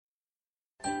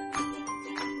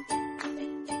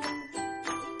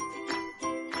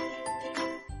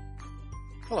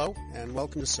Hello, and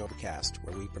welcome to Sobercast,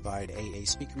 where we provide AA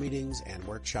speaker meetings and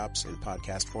workshops in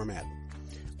podcast format.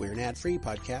 We're an ad-free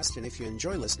podcast, and if you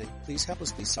enjoy listening, please help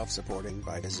us be self-supporting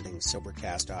by visiting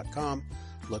Sobercast.com,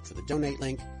 look for the donate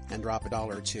link, and drop $1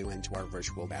 or $2 into our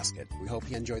virtual basket. We hope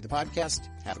you enjoy the podcast.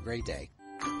 Have a great day.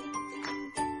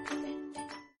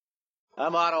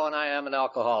 I'm Otto, and I am an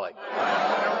alcoholic.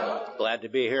 Glad to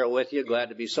be here with you, glad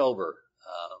to be sober.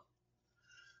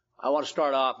 I want to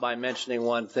start off by mentioning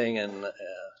one thing, and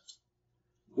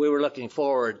we were looking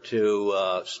forward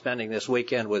to spending this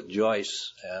weekend with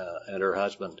Joyce and her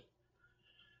husband.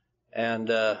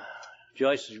 And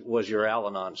Joyce was your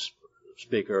al-anon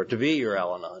speaker, or to be your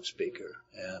al-anon speaker.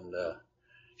 And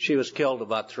she was killed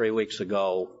about 3 weeks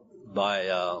ago by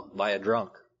a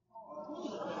drunk.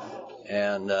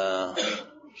 And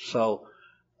so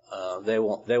they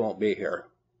won't be here.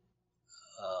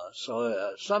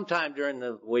 So sometime during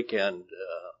the weekend,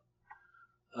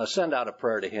 send out a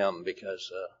prayer to him,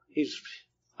 because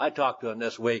I talked to him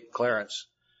this week, Clarence,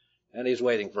 and he's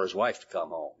waiting for his wife to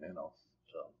come home,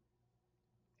 So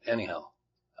anyhow,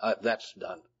 that's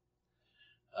done.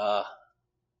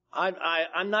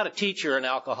 I'm not a teacher in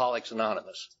Alcoholics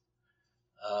Anonymous.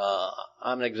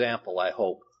 I'm an example, I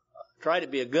hope. Try to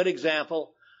be a good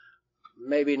example,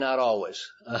 maybe not always.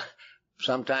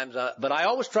 Sometimes, but I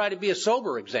always try to be a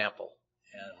sober example.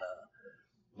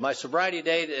 And my sobriety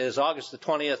date is August the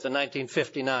 20th of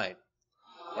 1959.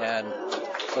 And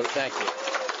so thank you.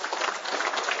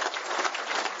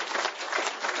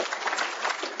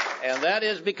 And that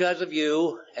is because of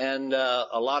you and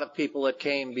a lot of people that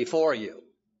came before you.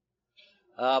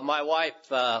 My wife,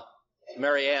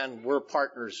 Mary Ann, we're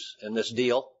partners in this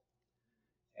deal.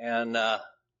 And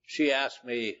she asked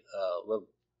me a little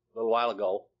while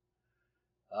ago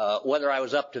whether I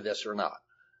was up to this or not.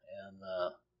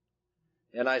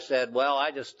 And I said, well,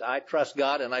 I trust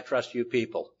God and I trust you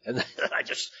people. And then I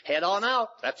just head on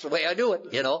out. That's the way I do it,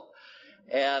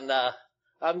 And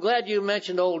I'm glad you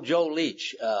mentioned old Joe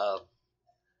Leach.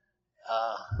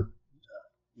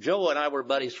 Joe and I were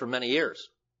buddies for many years.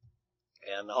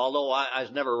 And although I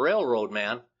was never a railroad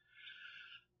man,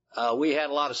 we had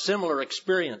a lot of similar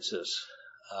experiences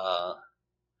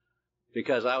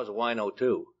because I was a wino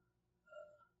too.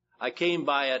 I came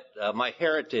by it, my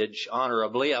heritage,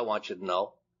 honorably, I want you to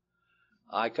know.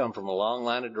 I come from a long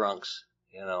line of drunks,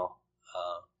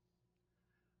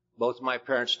 Both of my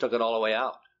parents took it all the way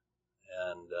out.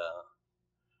 And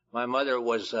my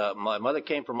mother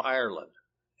came from Ireland.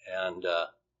 And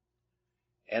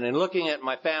in looking at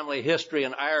my family history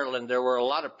in Ireland, there were a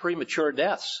lot of premature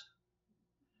deaths.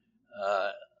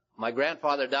 My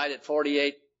grandfather died at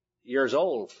 48 years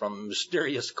old from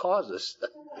mysterious causes,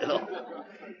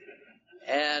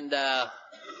 And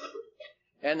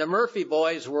the Murphy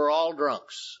boys were all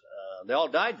drunks. They all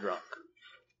died drunk.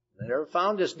 They never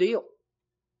found this deal.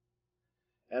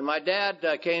 And my dad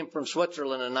came from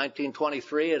Switzerland in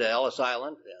 1923 at Ellis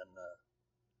Island and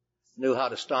knew how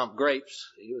to stomp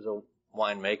grapes. He was a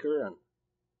winemaker.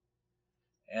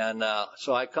 And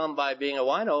so I come by being a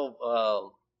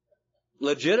wino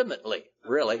legitimately,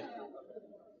 really.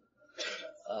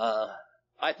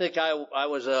 I think I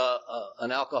was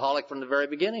an alcoholic from the very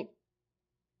beginning.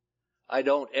 I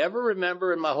don't ever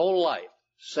remember in my whole life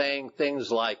saying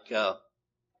things like,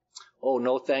 oh,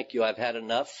 no, thank you, I've had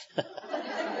enough.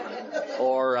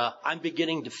 Or, I'm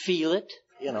beginning to feel it,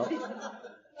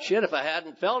 Shit, if I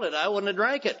hadn't felt it, I wouldn't have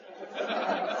drank it.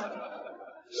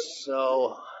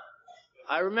 So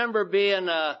I remember being,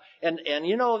 and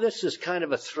this is kind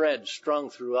of a thread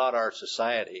strung throughout our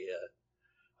society.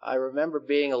 I remember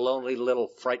being a lonely little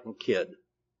frightened kid,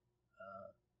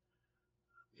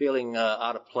 feeling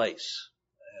out of place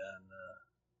and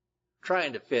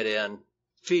trying to fit in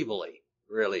feebly,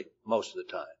 really, most of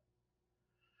the time.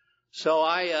 So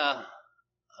I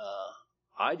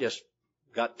just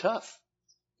got tough,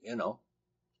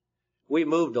 We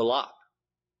moved a lot,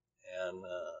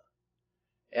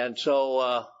 and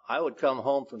so I would come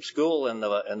home from school and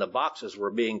the boxes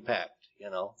were being packed,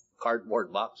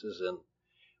 cardboard boxes, and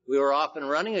we were off and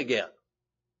running again.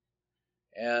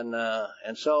 And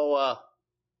so,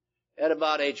 at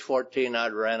about age 14,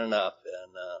 I'd ran enough.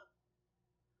 And,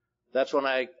 that's when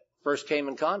I first came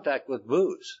in contact with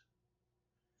booze.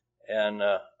 And,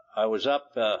 I was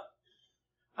up,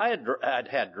 I'd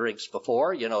had drinks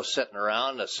before, sitting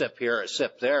around, a sip here, a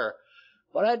sip there.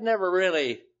 But I'd never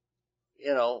really,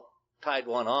 tied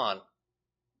one on.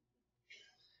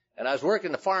 And I was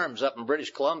working the farms up in British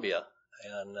Columbia.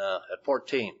 And at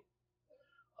 14,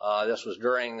 this was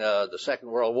during the Second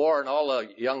World War, and all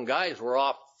the young guys were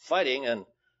off fighting, and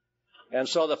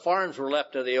so the farms were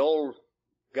left to the old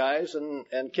guys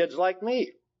and kids like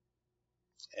me,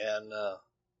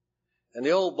 And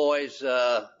the old boys,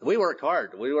 we worked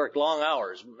hard. We worked long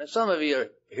hours. Some of you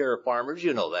here are farmers,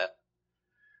 you know that.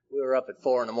 We were up at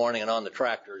 4 a.m. and on the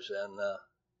tractors,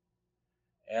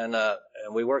 and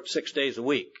we worked 6 days a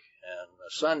week. And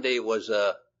Sunday was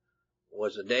a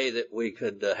day that we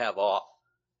could have off.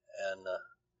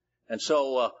 And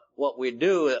so what we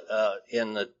do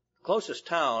in the closest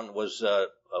town was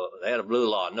they had a blue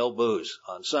law, no booze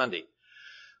on Sunday.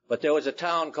 But there was a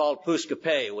town called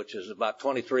Puskapay, which is about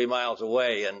 23 miles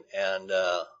away, and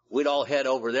we'd all head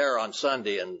over there on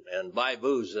Sunday and buy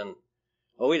booze. And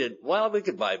we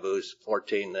could buy booze,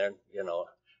 14 then, you know.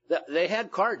 They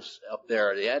had cards up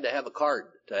there. They had to have a card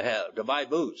to buy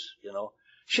booze, you know.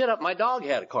 Shut up, my dog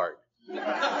had a card.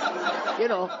 You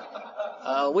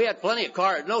know, we had plenty of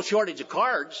cards, no shortage of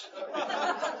cards.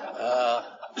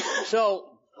 So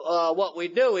what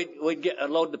we'd do, we'd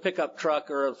load the pickup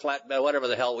truck or a flatbed, whatever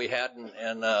the hell we had,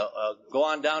 and go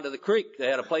on down to the creek. They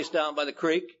had a place down by the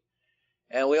creek,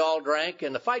 and we all drank,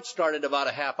 and the fight started about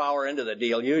a half hour into the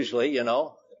deal, usually, you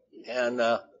know, and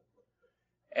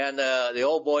the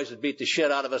old boys would beat the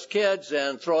shit out of us kids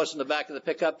and throw us in the back of the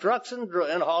pickup trucks and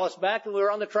haul us back, and we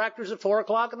were on the tractors at 4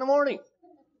 o'clock in the morning.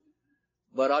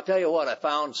 But I'll tell you what, I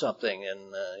found something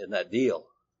in that deal.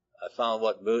 I found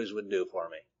what booze would do for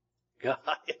me. God,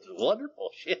 it's wonderful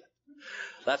shit.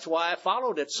 That's why I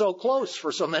followed it so close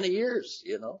for so many years,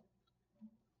 you know.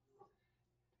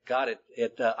 God,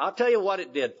 I'll tell you what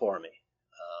it did for me.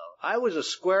 I was a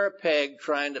square peg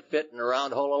trying to fit in a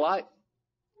round hole of life.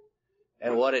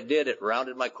 And what it did, it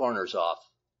rounded my corners off.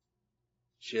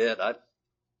 Shit, I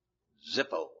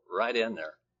zippo right in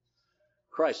there.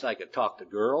 Christ, I could talk to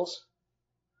girls.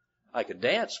 I could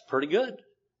dance pretty good,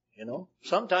 you know,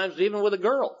 sometimes even with a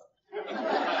girl.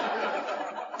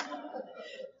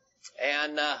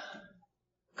 And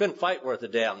couldn't fight worth a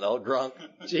damn, though, drunk.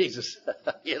 Jesus,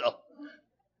 you know.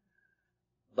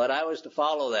 But I was to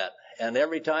follow that. And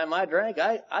every time I drank,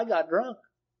 I got drunk.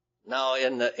 Now,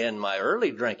 in my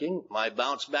early drinking, my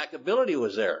bounce-back ability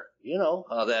was there. You know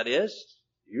how that is.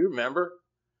 You remember.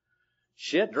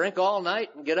 Shit, drink all night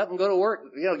and get up and go to work.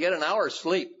 You know, get an hour's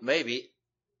sleep, maybe.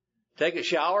 Take a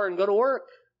shower and go to work.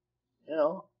 You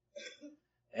know.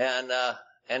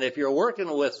 And if you're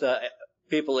working with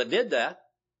people that did that,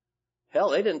 hell,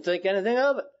 they didn't think anything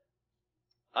of it.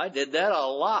 I did that a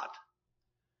lot.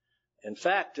 In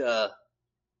fact, I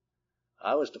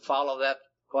was to follow that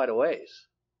quite a ways.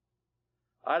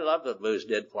 I loved what booze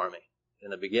did for me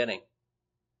in the beginning.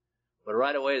 But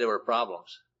right away there were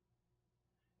problems.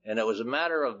 And it was a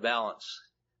matter of balance.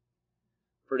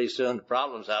 Pretty soon the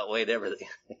problems outweighed everything.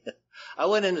 I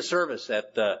went into service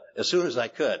as soon as I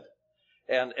could.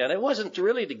 And it wasn't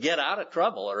really to get out of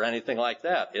trouble or anything like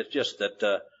that. It's just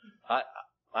that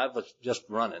I was just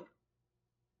running.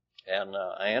 And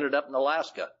I ended up in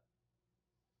Alaska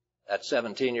at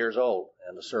 17 years old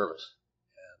in the service.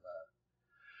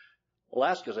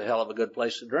 Alaska's a hell of a good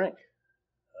place to drink.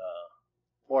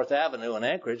 4th Avenue in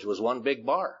Anchorage was one big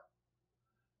bar.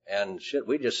 And shit,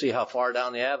 we'd just see how far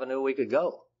down the avenue we could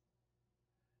go.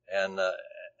 And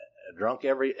drunk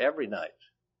every night,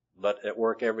 but at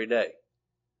work every day.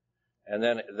 And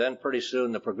then pretty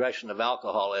soon the progression of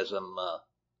alcoholism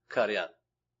cut in.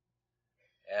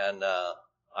 And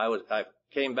I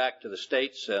came back to the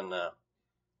States and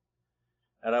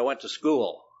I went to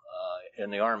school in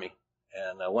the Army.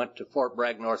 And I went to Fort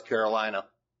Bragg, North Carolina.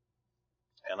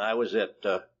 And I was at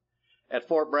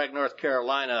Fort Bragg, North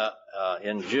Carolina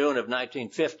in June of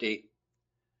 1950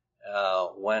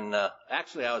 when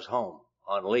actually I was home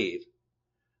on leave.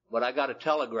 But I got a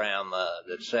telegram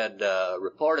that said,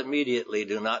 report immediately,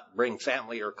 do not bring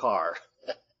family or car.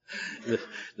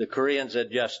 The Koreans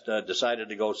had just decided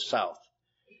to go south.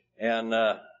 And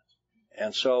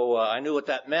so I knew what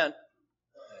that meant.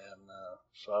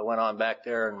 So I went on back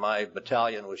there, and my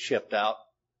battalion was shipped out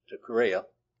to Korea.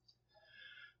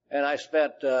 And I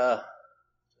spent the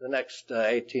next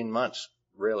 18 months,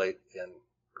 really, in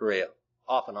Korea,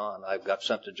 off and on. I got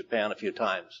sent to Japan a few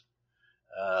times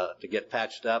to get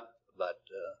patched up, but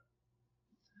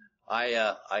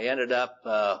I ended up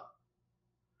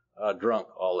drunk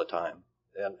all the time.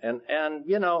 And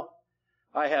you know,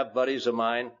 I have buddies of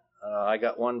mine. I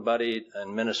got one buddy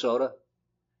in Minnesota,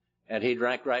 and he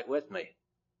drank right with me.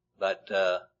 But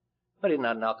he's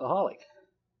not an alcoholic.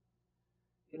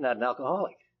 He's not an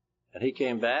alcoholic. And he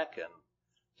came back and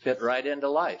fit right into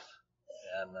life.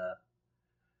 And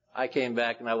I came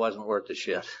back and I wasn't worth the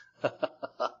shit.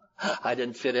 I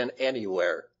didn't fit in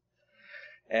anywhere.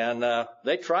 And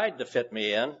they tried to fit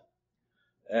me in.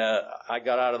 I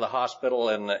got out of the hospital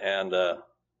and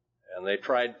they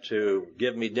tried to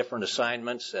give me different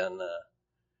assignments, and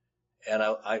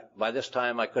And by this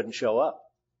time I couldn't show up.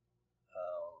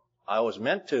 I was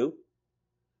meant to,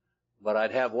 but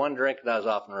I'd have one drink and I was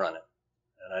off and running.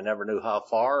 And I never knew how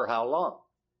far or how long.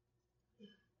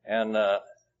 And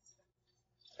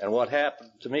what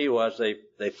happened to me was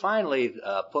they finally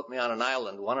put me on an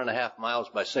island 1.5 miles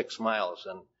by 6 miles.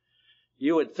 And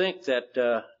you would think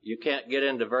that you can't get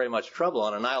into very much trouble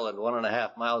on an island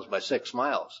 1.5 miles by 6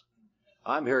 miles.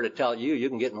 I'm here to tell you, you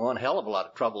can get in one hell of a lot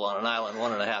of trouble on an island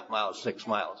 1.5 miles, 6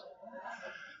 miles.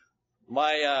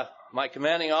 My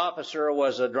commanding officer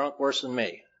was a drunk worse than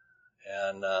me.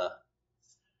 And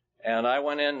I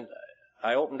went in,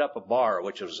 I opened up a bar,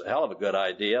 which was a hell of a good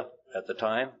idea at the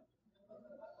time.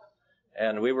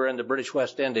 And we were in the British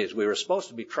West Indies. We were supposed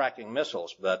to be tracking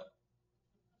missiles, but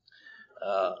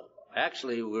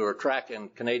actually we were tracking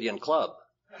Canadian Club.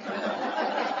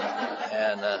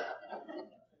 And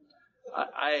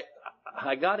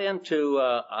I got into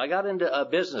a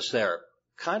business there,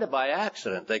 kind of by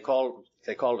accident. They called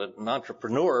it an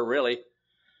entrepreneur, really.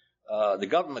 The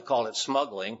government called it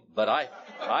smuggling, but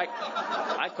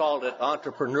I called it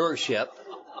entrepreneurship.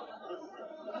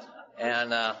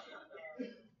 And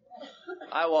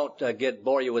I won't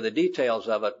bore you with the details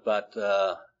of it, but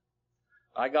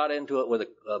I got into it with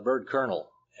a bird colonel,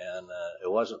 and it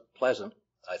wasn't pleasant.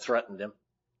 I threatened him.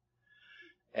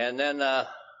 And then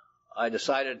I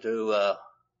decided to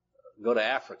go to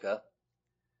Africa,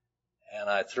 and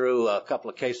I threw a couple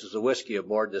of cases of whiskey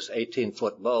aboard this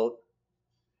 18-foot boat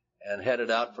and headed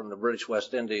out from the British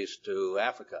West Indies to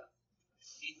Africa,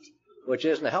 which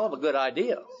isn't a hell of a good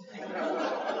idea.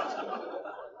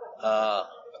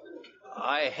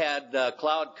 I had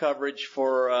cloud coverage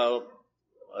for a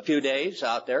few days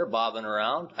out there bobbing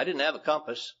around. I didn't have a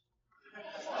compass.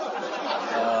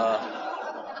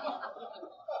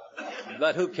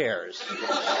 But who cares?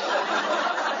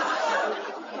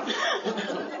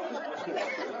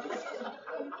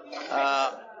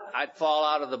 I'd fall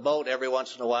out of the boat every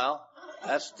once in a while.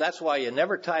 That's why you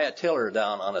never tie a tiller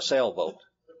down on a sailboat,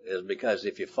 is because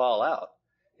if you fall out,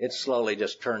 it slowly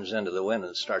just turns into the wind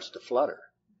and starts to flutter.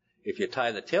 If you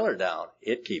tie the tiller down,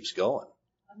 it keeps going.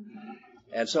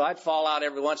 And so I'd fall out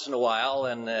every once in a while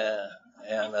and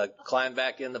climb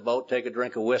back in the boat, take a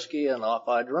drink of whiskey, and off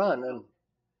I'd run.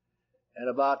 And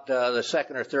about the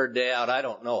second or third day out, I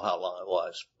don't know how long it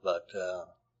was, but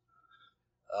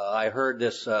I heard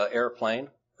this airplane.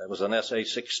 It was an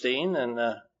SA-16,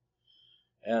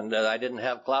 and I didn't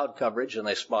have cloud coverage, and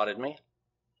they spotted me.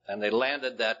 And they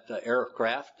landed that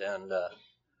aircraft, and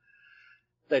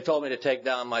they told me to take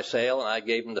down my sail, and I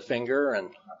gave them the finger,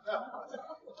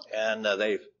 and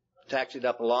they taxied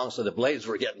up along, so the blades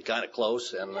were getting kind of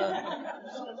close,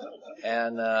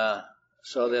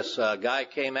 so this guy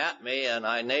came at me, and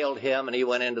I nailed him, and he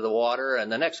went into the water,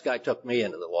 and the next guy took me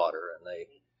into the water, and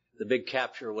the big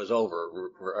capture was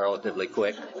over relatively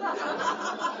quick.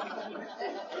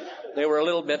 They were a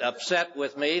little bit upset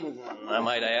with me, I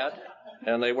might add,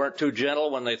 and they weren't too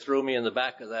gentle when they threw me in the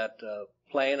back of that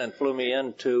plane and flew me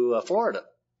into Florida.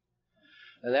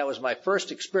 And that was my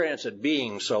first experience at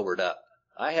being sobered up.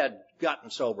 I had gotten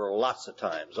sober lots of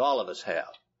times. All of us have.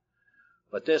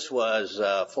 But this was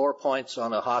 4 points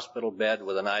on a hospital bed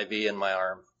with an IV in my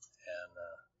arm. And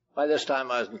by this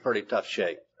time, I was in pretty tough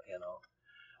shape, you know.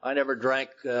 I never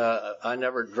drank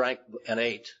and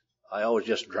ate. I always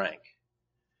just drank.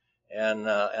 And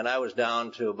I was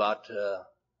down to about,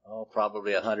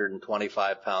 probably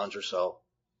 125 pounds or so.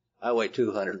 I weigh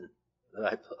 200.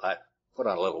 I put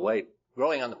on a little weight.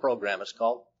 Growing on the program, it's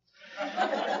called.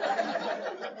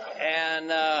 And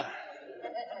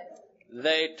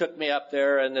they took me up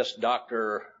there, and this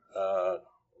doctor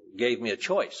gave me a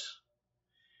choice.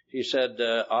 He said,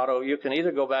 Otto, you can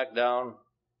either go back down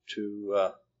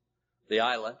to the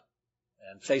island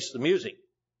and face the music.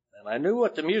 And I knew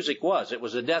what the music was. It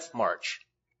was a death march,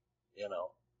 you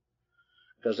know,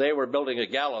 because they were building a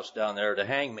gallows down there to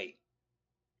hang me.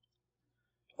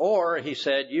 Or, he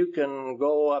said, you can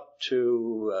go up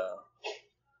to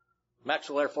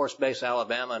Maxwell Air Force Base,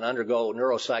 Alabama, and undergo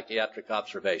neuropsychiatric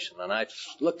observation. And I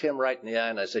looked him right in the eye,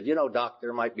 and I said, you know, Doc,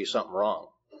 there might be something wrong.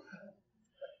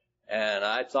 And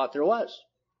I thought there was,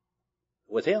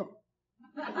 with him.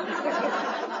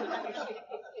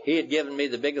 He had given me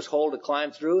the biggest hole to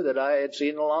climb through that I had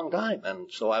seen in a long time.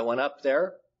 And so I went up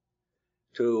there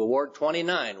to Ward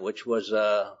 29, which was,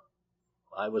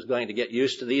 I was going to get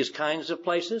used to these kinds of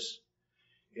places.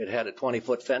 It had a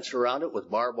 20-foot fence around it with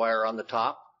barbed wire on the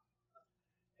top.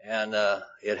 And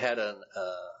it had an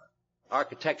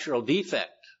architectural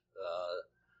defect.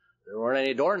 There weren't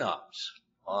any doorknobs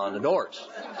on the doors.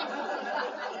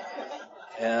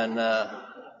 And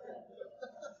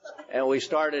And we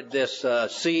started this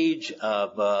siege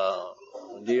of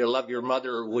do you love your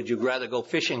mother or would you rather go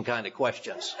fishing kind of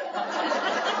questions.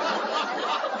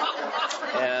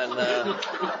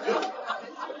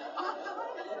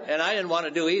 And I didn't want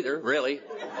to do either, really,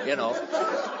 you know.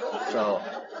 So,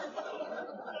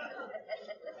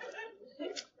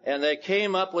 and they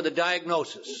came up with a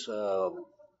diagnosis.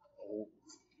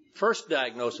 First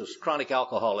diagnosis, chronic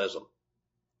alcoholism.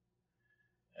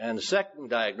 And the second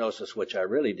diagnosis, which I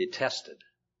really detested,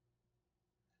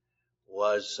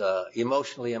 was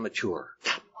emotionally immature.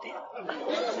 God damn.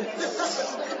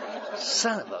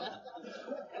 Son of a...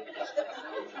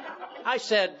 I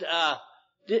said,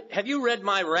 have you read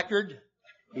my record?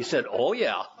 He said, oh,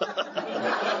 yeah.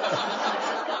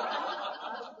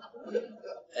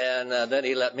 And then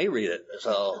he let me read it.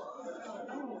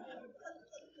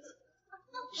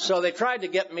 So they tried to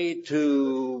get me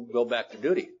to go back to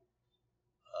duty.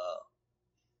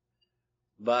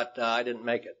 But I didn't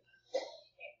make it.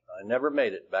 I never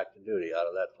made it back to duty out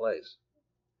of that place.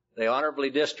 They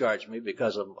honorably discharged me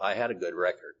because I had a good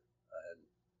record.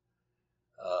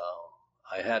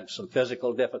 I had some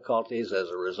physical difficulties as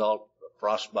a result of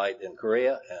frostbite in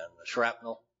Korea and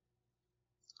shrapnel.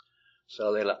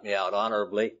 So they let me out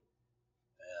honorably.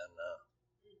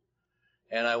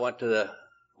 And I went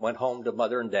home to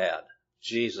Mother and Dad.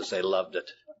 Jesus, they loved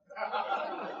it.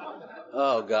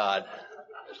 Oh, God.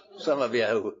 Some of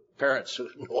you parents know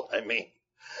what I mean.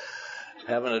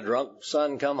 Having a drunk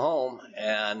son come home,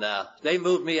 and they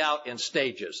moved me out in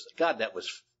stages. God, that was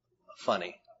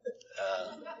funny.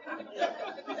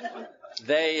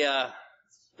 They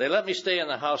let me stay in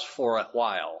the house for a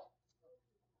while,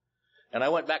 and I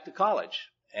went back to college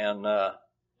and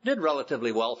did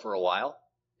relatively well for a while.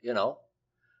 You know,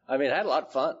 I mean, I had a lot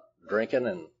of fun drinking,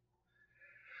 and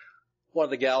one of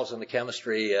the gals in the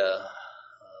chemistry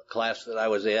class that I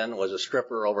was in was a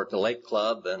stripper over at the Lake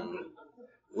Club, and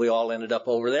we all ended up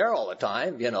over there all the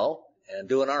time, you know, and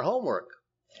doing our homework.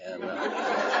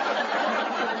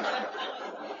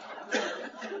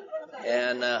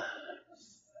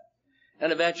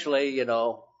 And eventually, you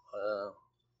know,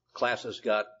 classes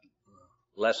got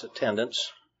less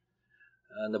attendance,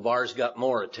 and the bars got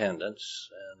more attendance,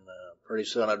 and pretty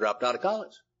soon I dropped out of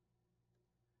college.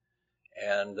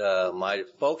 And my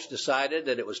folks decided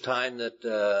that it was time that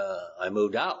I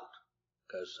moved out,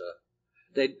 because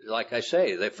they, like I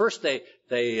say, I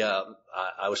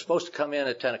was supposed to come in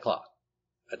at 10 o'clock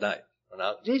at night.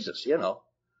 Now, Jesus, you know.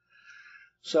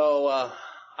 So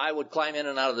I would climb in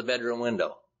and out of the bedroom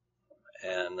window,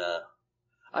 and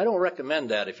I don't recommend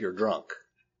that if you're drunk.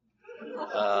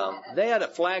 They had a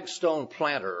flagstone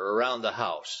planter around the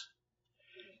house.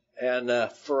 And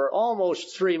for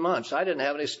almost 3 months, I didn't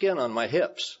have any skin on my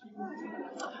hips.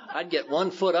 I'd get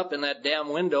 1 foot up in that damn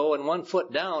window and 1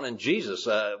 foot down, and Jesus,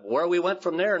 where we went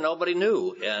from there, nobody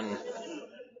knew.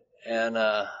 And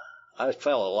I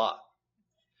fell a lot.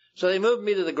 So they moved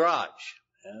me to the garage.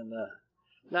 And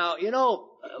now, you know,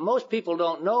 most people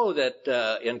don't know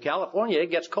that in California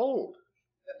it gets cold.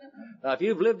 Now, if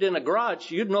you've lived in a garage,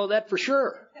 you'd know that for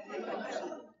sure.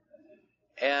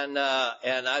 And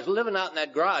I was living out in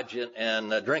that garage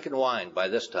and drinking wine by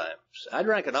this time. I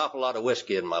drank an awful lot of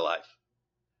whiskey in my life.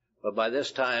 But by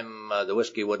this time, the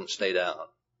whiskey wouldn't stay down.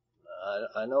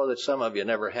 I know that some of you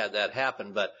never had that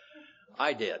happen, but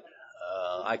I did.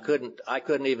 I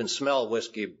couldn't even smell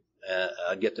whiskey.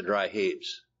 I'd get the dry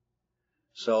heaves.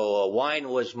 So wine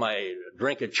was my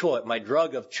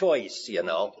drug of choice, you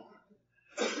know.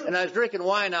 And I was drinking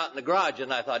wine out in the garage,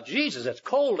 and I thought, Jesus, it's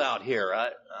cold out here.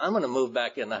 I'm going to move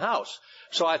back in the house.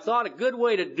 So I thought a good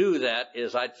way to do that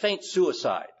is I'd feign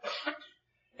suicide.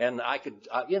 And I could,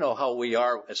 you know how we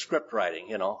are at script writing,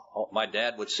 you know. My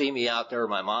dad would see me out there,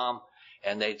 my mom,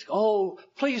 and they'd, oh,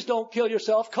 please don't kill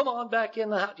yourself. Come on back in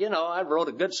the house. You know, I wrote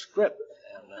a good script.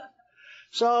 And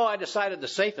so I decided the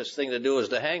safest thing to do was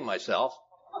to hang myself.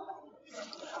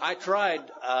 I tried,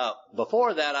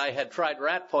 before that I had tried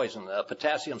rat poison,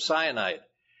 potassium cyanide.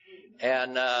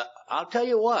 And I'll tell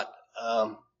you what,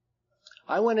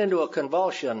 I went into a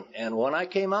convulsion, and when I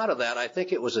came out of that, I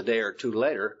think it was a day or two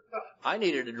later, I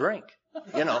needed a drink,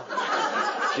 you know.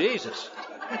 Jesus.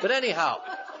 But anyhow,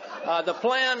 the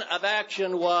plan of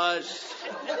action was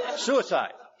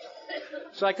suicide.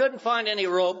 So I couldn't find any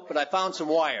rope, but I found some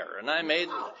wire, and I made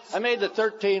the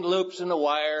 13 loops in the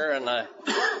wire, and I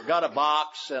got a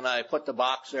box, and I put the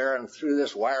box there and threw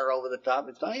this wire over the top.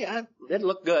 It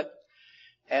looked good,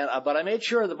 but I made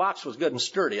sure the box was good and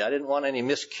sturdy. I didn't want any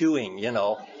miscuing, you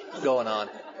know, going on.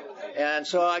 And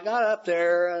so I got up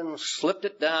there and slipped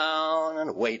it down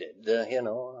and waited,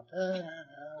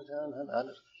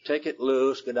 take it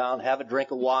loose, go down, have a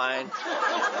drink of wine,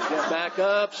 get back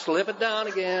up, slip it down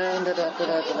again.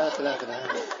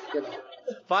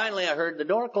 Finally, I heard the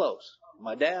door close.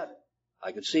 My dad.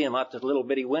 I could see him out this little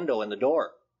bitty window in the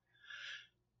door.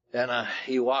 And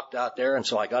he walked out there, and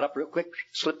so I got up real quick,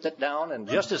 slipped it down, and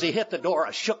just as he hit the door,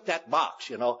 I shook that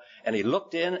box, and he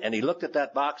looked in, and he looked at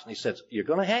that box, and he said, "You're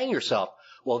going to hang yourself."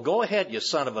 "Well, go ahead, you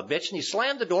son of a bitch." And he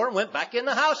slammed the door and went back in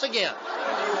the house again.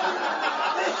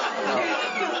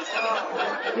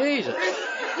 Jesus.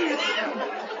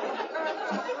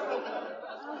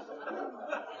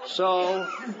 So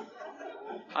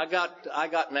I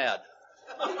got mad.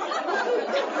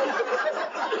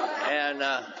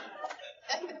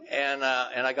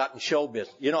 And I got in show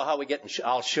business. You know how we get in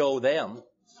I'll show them.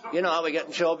 You know how we get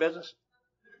in show business?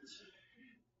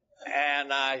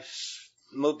 And I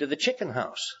moved to the chicken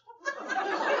house.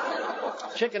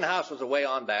 Chicken house was a way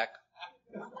on back.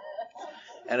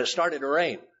 And it started to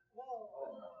rain.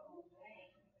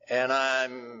 And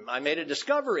I made a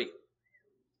discovery.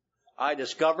 I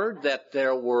discovered that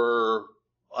there were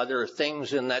other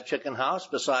things in that chicken house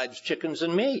besides chickens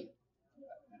and me.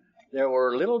 There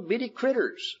were little bitty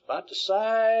critters about the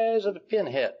size of a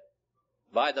pinhead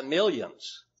by the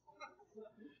millions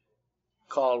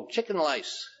called chicken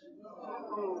lice.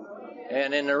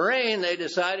 And in the rain, they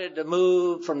decided to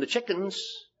move from the chickens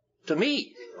to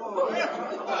me.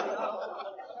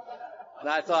 And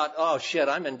I thought, oh, shit,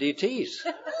 I'm in DTs.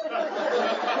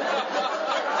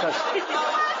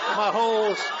 My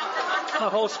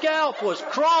whole scalp was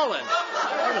crawling.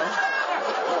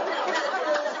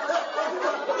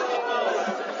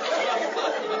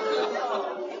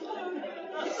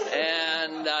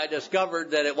 And I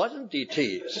discovered that it wasn't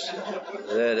DTs,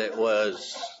 that it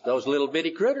was those little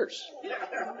bitty critters.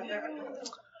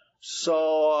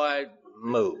 So I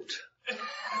moved.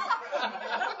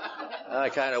 I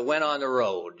kind of went on the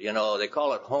road. They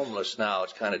call it homeless now.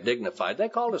 It's kind of dignified. They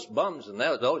called us bums in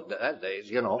those days,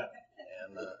 And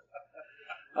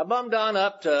I bummed on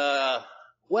up to,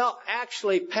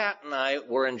 actually, Pat and I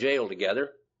were in jail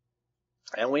together.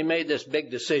 And we made this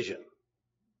big decision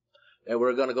that we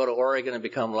were going to go to Oregon and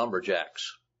become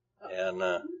lumberjacks and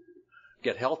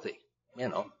get healthy,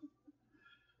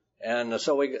 And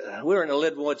so we were in the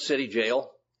Linwood City jail,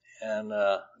 and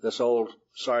this old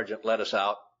sergeant let us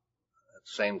out at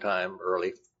the same time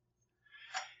early.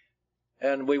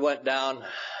 And we went down,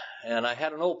 and I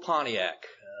had an old Pontiac,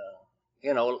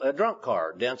 a drunk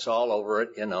car, dents all over it,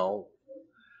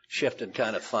 shifted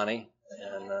kind of funny.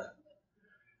 And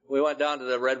we went down to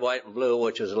the Red, White, and Blue,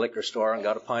 which is a liquor store, and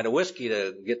got a pint of whiskey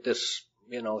to get this,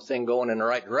 thing going in the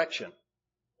right direction.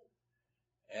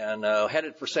 And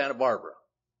headed for Santa Barbara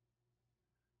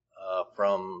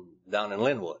from down in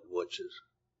Linwood, which is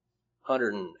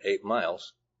 108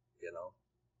 miles,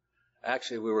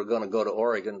 Actually, we were going to go to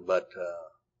Oregon, but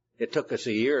it took us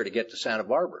a year to get to Santa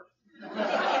Barbara.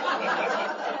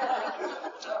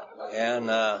 And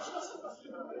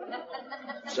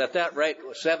so at that rate,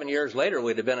 7 years later,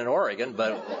 we'd have been in Oregon,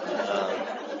 but,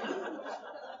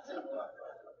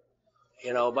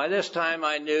 by this time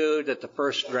I knew that the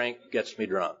first drink gets me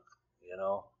drunk,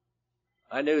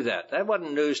 I knew that. That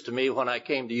wasn't news to me when I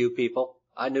came to you people.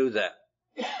 I knew that.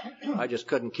 I just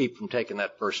couldn't keep from taking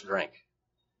that first drink.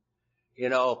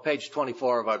 Page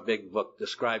 24 of our big book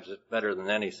describes it better than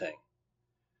anything.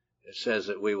 It says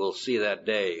that we will see that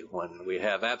day when we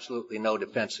have absolutely no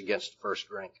defense against the first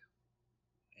drink.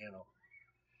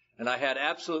 And I had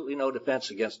absolutely no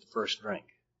defense against the first drink.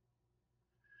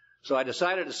 So I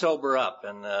decided to sober up,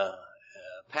 and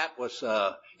Pat was,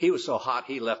 he was so hot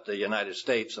he left the United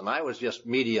States, and I was just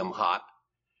medium hot,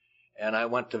 and I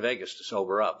went to Vegas to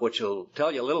sober up, which will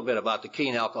tell you a little bit about the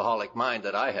keen alcoholic mind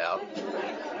that I have.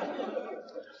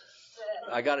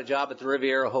 I got a job at the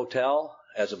Riviera Hotel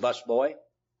as a busboy,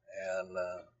 and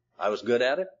I was good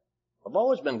at it. I've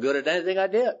always been good at anything I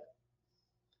did.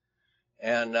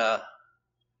 And I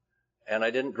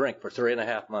didn't drink for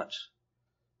 3.5 months.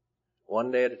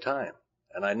 One day at a time.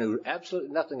 And I knew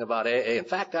absolutely nothing about AA. In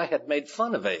fact, I had made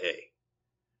fun of AA,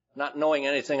 not knowing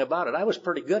anything about it. I was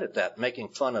pretty good at that, making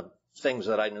fun of things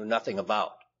that I knew nothing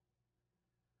about.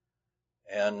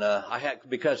 And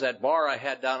because that bar I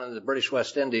had down in the British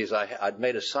West Indies, I'd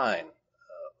made a sign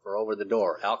for over the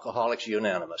door, Alcoholics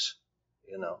Unanimous,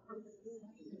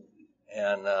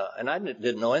 And I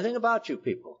didn't know anything about you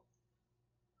people.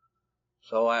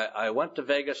 So I went to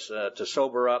Vegas to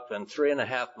sober up. In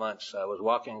 3.5 months, I was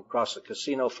walking across the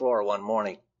casino floor one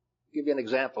morning. I'll give you an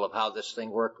example of how this thing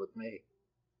worked with me.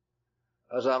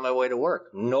 I was on my way to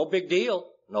work. No big deal.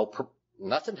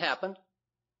 Nothing happened.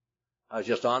 I was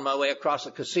just on my way across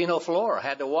the casino floor. I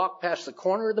had to walk past the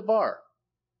corner of the bar.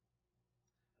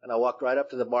 And I walked right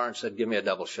up to the bar and said, give me a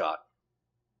double shot.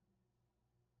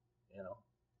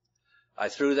 I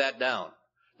threw that down.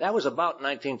 That was about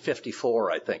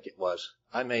 1954, I think it was.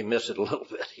 I may miss it a little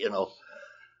bit,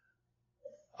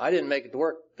 I didn't make it to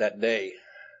work that day,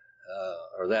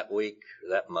 or that week, or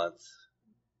that month,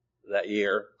 that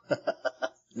year.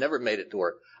 Never made it to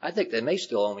work. I think they may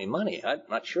still owe me money. I'm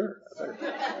not sure.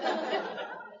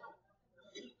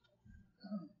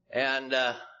 And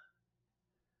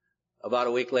about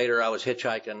a week later, I was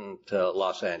hitchhiking to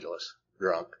Los Angeles,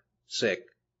 drunk, sick,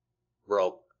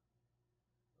 broke,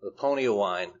 with a pony of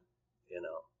wine,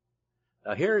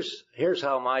 Now here's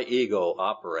how my ego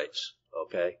operates,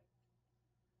 okay?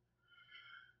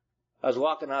 I was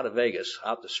walking out of Vegas,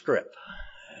 out the Strip,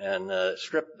 and the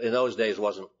Strip in those days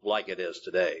wasn't like it is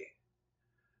today.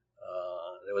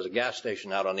 There was a gas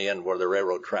station out on the end where the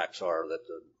railroad tracks are that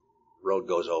the road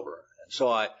goes over. And so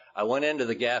I went into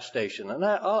the gas station, and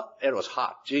it was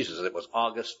hot. Jesus, it was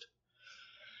August.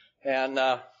 And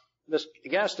this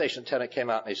gas station attendant came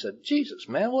out and he said, Jesus,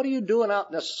 man, what are you doing out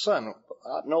in the sun?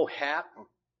 No hat.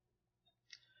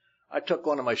 I took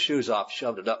one of my shoes off,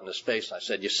 shoved it up in his face, and I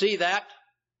said, you see that?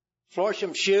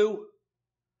 Florsham shoe?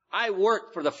 I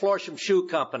work for the Florsham Shoe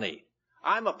Company.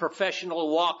 I'm a professional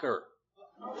walker.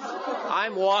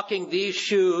 I'm walking these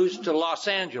shoes to Los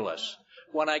Angeles.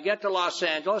 When I get to Los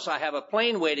Angeles, I have a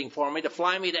plane waiting for me to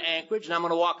fly me to Anchorage, and I'm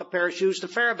going to walk a pair of shoes to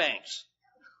Fairbanks.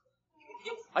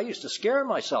 I used to scare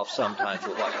myself sometimes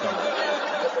with what coming.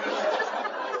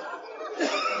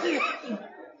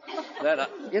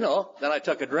 Then I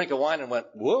took a drink of wine and went,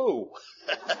 whoa.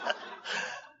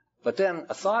 But then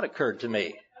a thought occurred to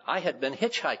me. I had been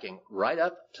hitchhiking right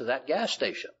up to that gas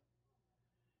station.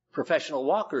 Professional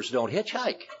walkers don't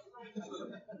hitchhike.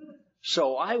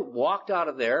 So I walked out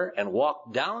of there and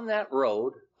walked down that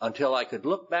road until I could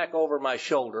look back over my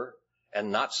shoulder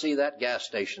and not see that gas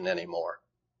station anymore.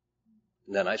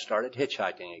 And then I started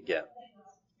hitchhiking again.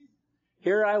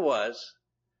 Here I was,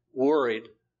 worried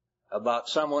about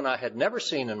someone I had never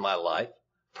seen in my life,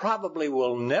 probably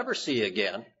will never see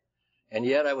again, and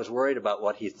yet I was worried about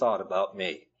what he thought about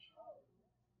me.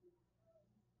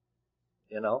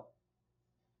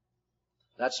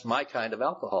 That's my kind of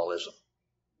alcoholism.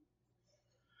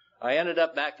 I ended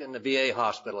up back in the VA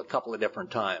hospital a couple of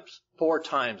different times. 4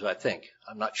 times, I think.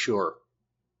 I'm not sure.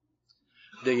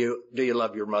 Do you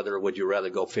love your mother? Would you rather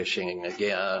go fishing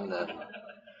again?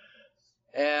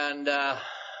 And the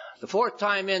 4th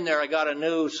time in there, I got a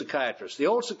new psychiatrist. The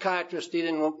old psychiatrist, he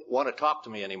didn't want to talk to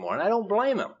me anymore, and I don't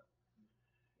blame him.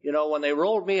 When they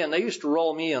rolled me in, they used to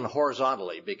roll me in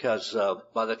horizontally because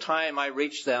by the time I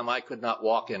reached them, I could not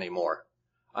walk anymore.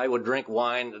 I would drink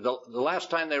wine. The last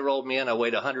time they rolled me in, I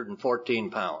weighed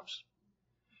 114 pounds.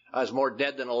 I was more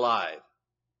dead than alive.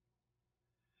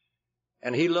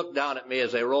 And he looked down at me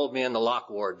as they rolled me in the lock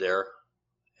ward there,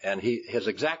 and his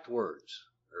exact words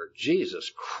are,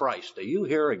 Jesus Christ, are you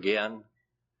here again?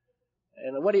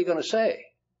 And what are you going to say?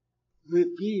 I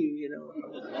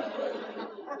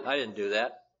didn't do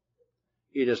that.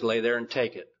 You just lay there and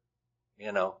take it.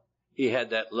 He had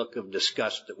that look of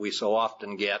disgust that we so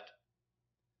often get.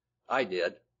 I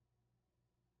did.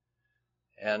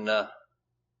 And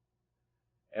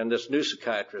this new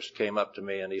psychiatrist came up to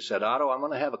me and he said, Otto, I'm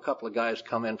going to have a couple of guys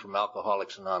come in from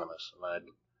Alcoholics Anonymous, and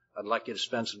I'd like you to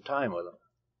spend some time with them.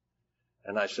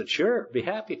 And I said, sure, be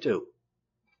happy to.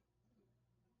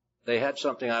 They had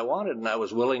something I wanted, and I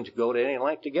was willing to go to any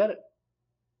length to get it.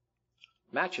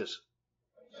 Matches.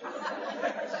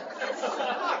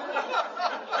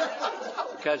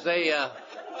 Because they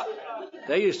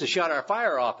used to shut our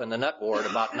fire off in the nut ward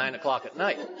about 9 o'clock at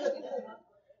night.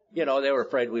 They were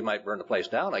afraid we might burn the place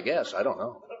down, I guess. I don't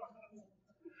know.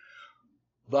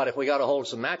 But if we got a hold of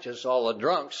some matches, all the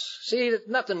drunks, see, there's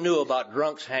nothing new about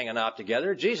drunks hanging out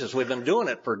together. Jesus, we've been doing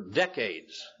it for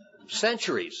decades,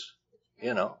 centuries,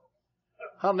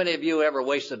 How many of you ever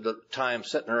wasted the time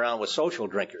sitting around with social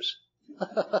drinkers?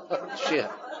 Shit,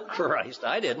 Christ,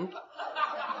 I didn't.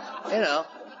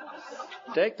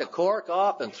 Take the cork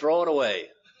off and throw it away,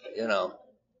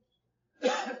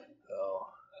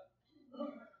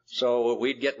 So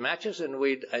we'd get matches, and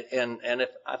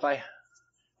if I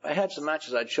had some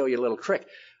matches, I'd show you a little trick.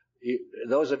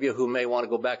 Those of you who may want to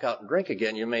go back out and drink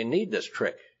again, you may need this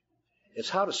trick. It's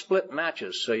how to split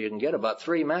matches so you can get about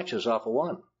 3 matches off of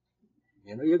one.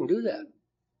 You can do that.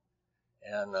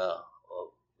 And a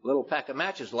little pack of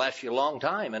matches lasts you a long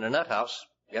time in a nut house,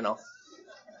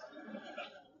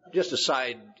 Just a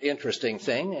side interesting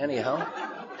thing, anyhow.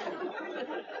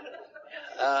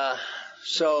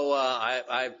 So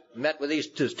I met with these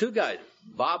two guys.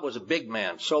 Bob was a big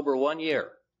man, sober 1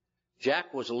 year.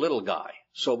 Jack was a little guy,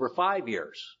 sober 5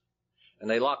 years. And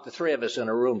they locked the three of us in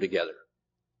a room together.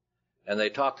 And they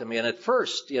talked to me. And at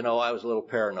first, I was a little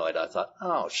paranoid. I thought,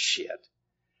 oh, shit.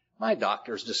 My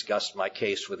doctors discussed my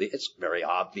case with you. It's very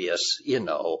obvious,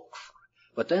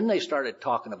 But then they started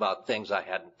talking about things I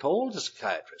hadn't told the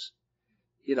psychiatrist.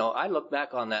 I look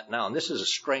back on that now, and this is a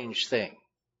strange thing.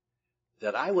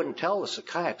 That I wouldn't tell the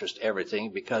psychiatrist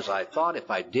everything because I thought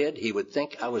if I did, he would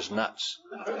think I was nuts.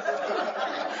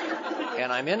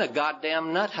 And I'm in a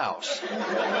goddamn nut house.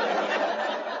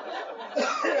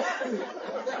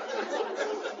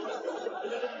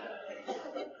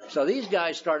 So these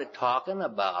guys started talking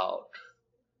about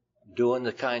doing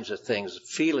the kinds of things,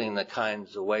 feeling the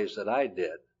kinds of ways that I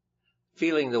did.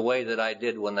 Feeling the way that I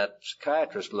did when that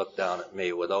psychiatrist looked down at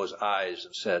me with those eyes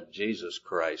and said, Jesus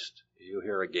Christ, are you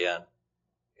here again?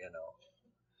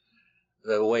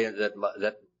 The way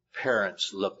that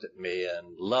parents looked at me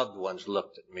and loved ones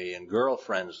looked at me and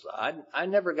girlfriends. I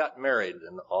never got married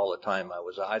in all the time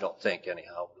I don't think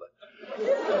anyhow,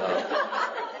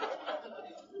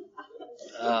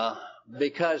 but,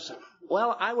 because,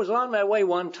 I was on my way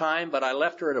one time, but I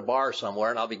left her at a bar somewhere,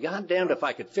 and I'll be goddamned if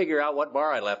I could figure out what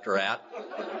bar I left her at.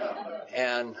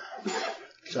 And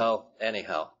so,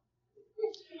 anyhow,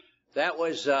 that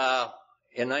was,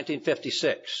 in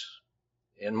 1956.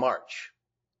 In March.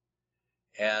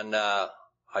 And I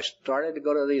started to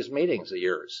go to these meetings of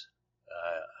yours.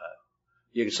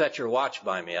 You can set your watch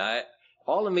by me.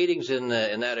 All the meetings in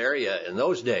that area in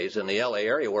those days in the LA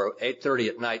area were 8:30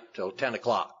 at night till 10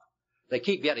 o'clock. They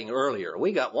keep getting earlier.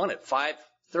 We got one at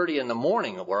 5:30 in the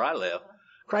morning where I live.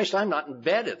 Christ, I'm not in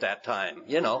bed at that time,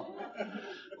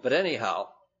 But anyhow,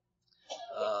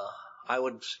 I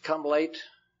would come late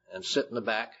and sit in the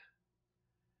back.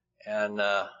 And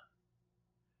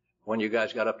when you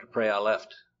guys got up to pray, I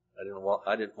left.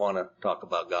 I didn't want to talk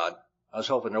about God. I was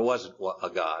hoping there wasn't a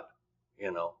God,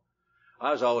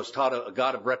 I was always taught a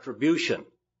God of retribution,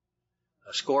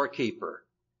 a scorekeeper,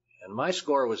 and my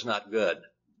score was not good.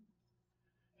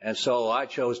 And so I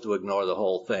chose to ignore the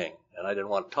whole thing, and I didn't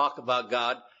want to talk about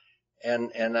God,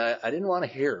 and I didn't want to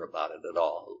hear about it at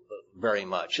all, very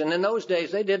much. And in those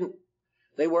days,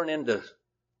 they weren't into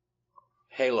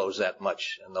halos that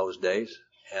much in those days,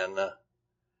 and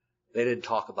they didn't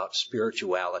talk about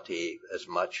spirituality as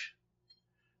much.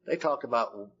 They talked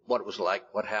about what it was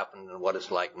like, what happened, and what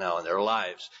it's like now in their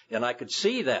lives. And I could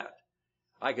see that.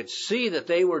 I could see that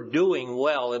they were doing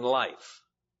well in life,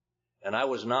 and I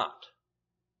was not.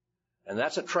 And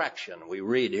that's attraction we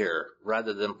read here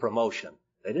rather than promotion.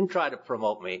 They didn't try to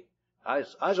promote me. I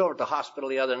was over at the hospital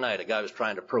the other night. A guy was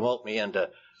trying to promote me into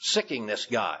sicking this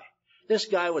guy. This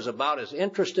guy was about as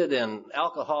interested in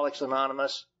Alcoholics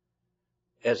Anonymous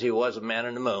as he was a man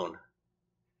in the moon.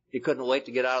 He couldn't wait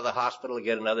to get out of the hospital to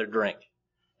get another drink.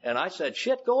 And I said,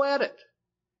 shit, go at it.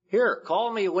 Here,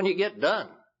 call me when you get done,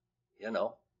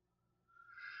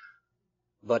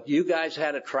 But you guys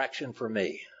had attraction for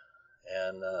me.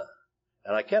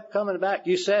 And I kept coming back.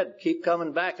 You said, keep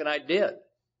coming back, and I did.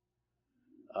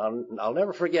 I'll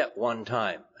never forget one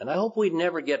time, and I hope we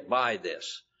never get by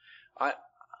this.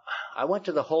 I went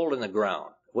to the Hole in the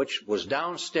Ground, which was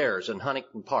downstairs in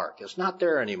Huntington Park. It's not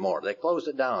there anymore. They closed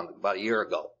it down about a year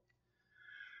ago.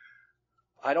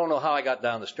 I don't know how I got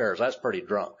down the stairs. I was pretty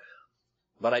drunk,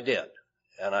 but I did.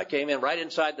 And I came in right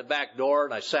inside the back door,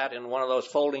 and I sat in one of those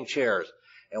folding chairs.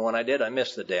 And when I did, I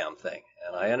missed the damn thing.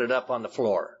 And I ended up on the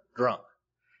floor, drunk.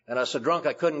 And I was so drunk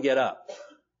I couldn't get up.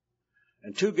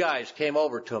 And two guys came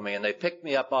over to me, and they picked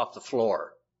me up off the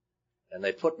floor. And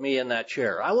they put me in that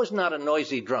chair. I was not a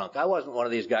noisy drunk. I wasn't one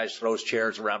of these guys who throws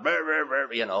chairs around,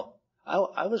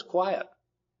 I was quiet.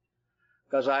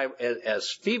 Because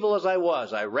as feeble as I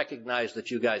was, I recognized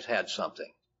that you guys had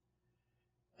something.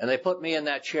 And they put me in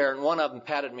that chair, and one of them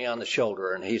patted me on the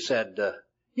shoulder, and he said,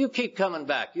 you keep coming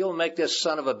back. You'll make this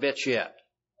son of a bitch yet.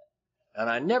 And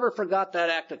I never forgot that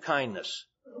act of kindness.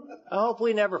 I hope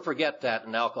we never forget that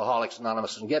in Alcoholics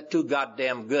Anonymous and get too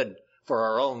goddamn good for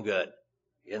our own good,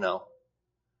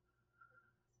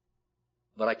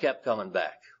 But I kept coming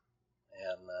back.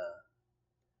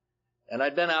 And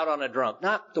I'd been out on a drunk,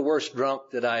 not the worst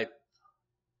drunk that I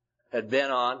had been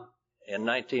on in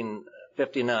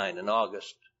 1959 in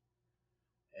August.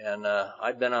 And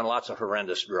I'd been on lots of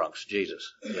horrendous drunks,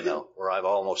 Jesus, where I've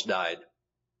almost died.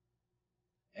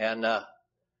 And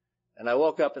I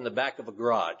woke up in the back of a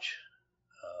garage.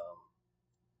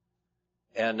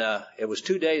 And it was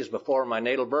 2 days before my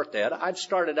natal birthday. I'd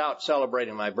started out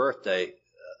celebrating my birthday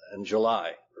in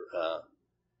July.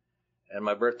 And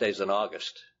my birthday's in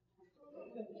August.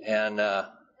 And I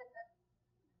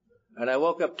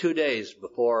woke up 2 days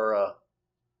before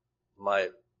my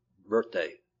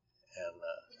birthday,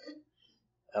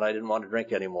 and I didn't want to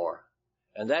drink anymore.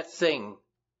 And that thing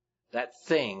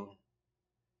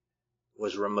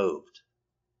was removed.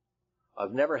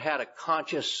 I've never had a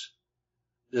conscious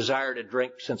desire to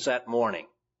drink since that morning.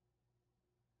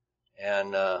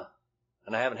 And I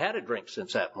haven't had a drink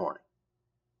since that morning.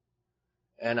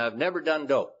 And I've never done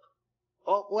dope.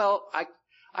 Oh, well,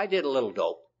 I did a little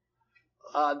dope.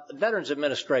 The Veterans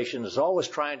Administration is always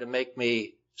trying to make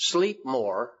me sleep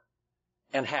more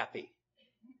and happy.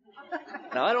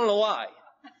 Now, I don't know why.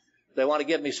 They want to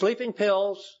give me sleeping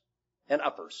pills and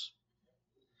uppers.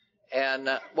 And,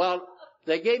 well,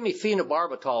 they gave me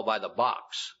phenobarbital by the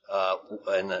box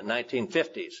in the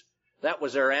 1950s. That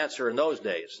was their answer in those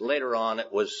days. Later on,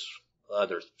 it was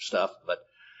other stuff. But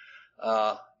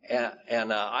I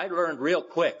learned real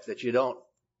quick that you don't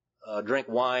drink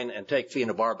wine and take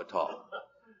phenobarbital.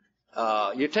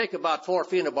 You take about 4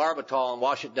 phenobarbital and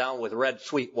wash it down with red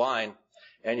sweet wine,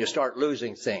 and you start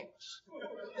losing things.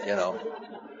 You know,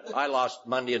 I lost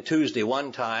Monday and Tuesday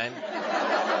one time.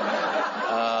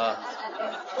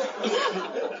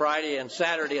 Friday and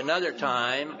Saturday another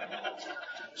time.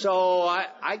 So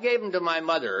I gave them to my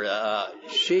mother.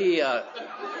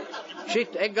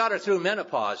 It got her through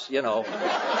menopause, you know.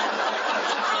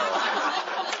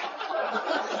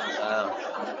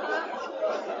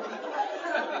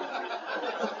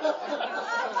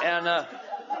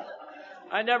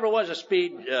 I never was a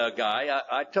speed guy.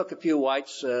 I took a few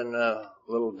whites and a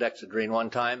little dexedrine one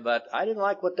time, but I didn't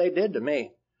like what they did to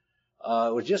me.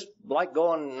 It was just like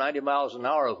going 90 miles an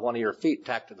hour with one of your feet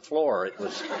tacked to the floor. It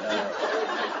was.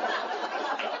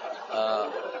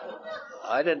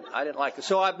 I didn't like it.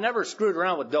 So I've never screwed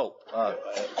around with dope,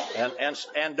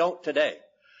 and don't today.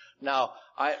 Now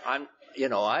I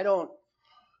don't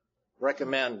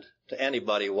recommend to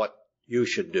anybody what you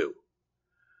should do,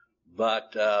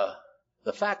 but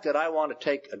the fact that I want to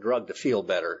take a drug to feel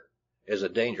better is a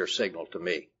danger signal to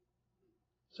me.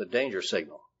 It's a danger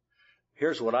signal.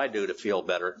 Here's what I do to feel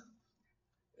better.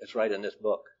 It's right in this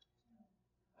book.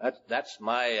 That's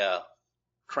my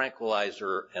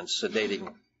tranquilizer and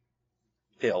sedating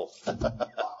pill. Thank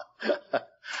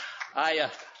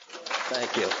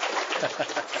you.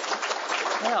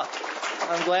 Well,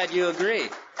 I'm glad you agree.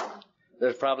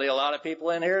 There's probably a lot of people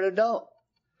in here that don't.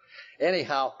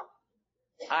 Anyhow,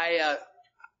 I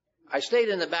stayed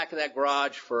in the back of that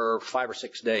garage for 5 or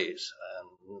 6 days.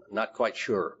 I'm not quite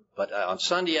sure. But on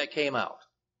Sunday I came out.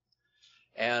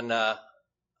 And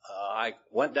I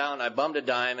went down, I bummed a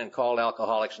dime and called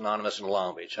Alcoholics Anonymous in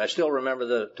Long Beach. I still remember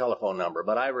the telephone number,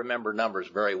 but I remember numbers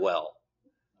very well.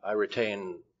 I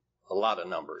retain a lot of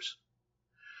numbers.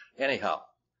 Anyhow,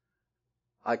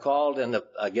 I called and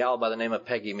a gal by the name of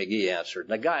Peggy McGee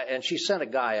answered. And she sent a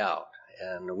guy out.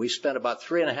 And we spent about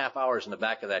 3.5 hours in the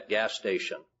back of that gas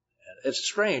station. It's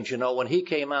strange, you know, when he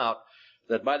came out,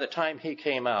 that by the time he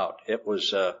came out, it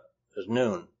was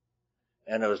noon.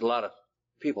 And there was a lot of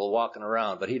people walking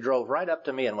around. But he drove right up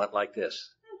to me and went like this,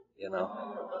 you know.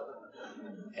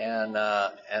 And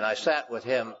I sat with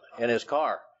him in his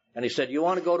car. And he said, "You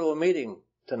want to go to a meeting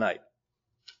tonight?"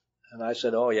 And I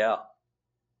said, "Oh, yeah."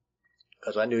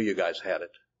 Because I knew you guys had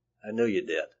it. I knew you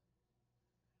did.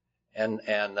 And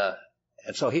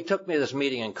so he took me to this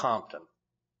meeting in Compton,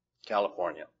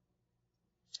 California.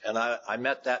 And I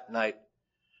met that night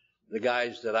the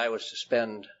guys that I was to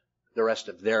spend the rest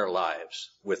of their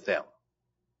lives with them.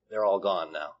 They're all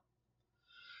gone now.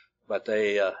 But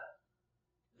they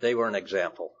were an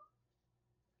example.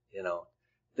 You know,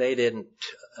 they didn't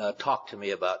talk to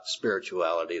me about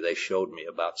spirituality. They showed me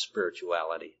about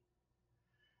spirituality.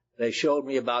 They showed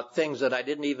me about things that I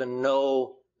didn't even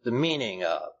know the meaning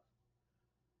of.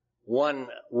 One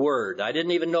word. I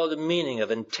didn't even know the meaning of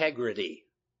integrity.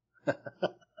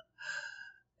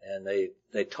 And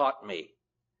they taught me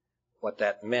what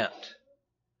that meant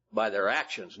by their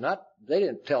actions. They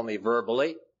didn't tell me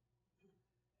verbally.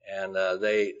 And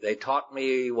they taught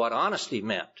me what honesty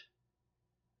meant.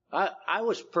 I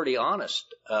was pretty honest,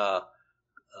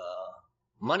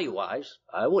 money-wise.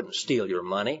 I wouldn't steal your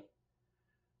money.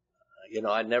 You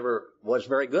know, I never was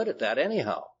very good at that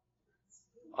anyhow.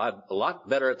 I'm a lot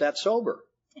better at that sober.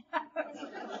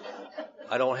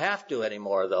 I don't have to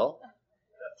anymore, though.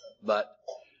 But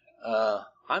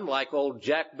I'm like old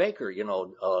Jack Baker. You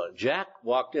know, Jack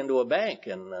walked into a bank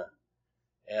and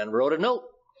wrote a note.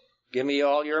 "Give me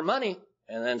all your money,"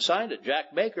 and then signed it,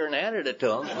 Jack Baker, and handed it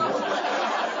to him.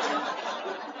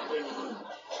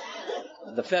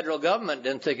 The federal government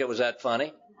didn't think it was that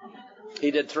funny.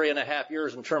 He did 3.5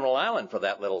 years in Terminal Island for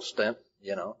that little stint,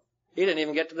 you know. He didn't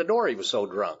even get to the door. He was so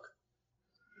drunk.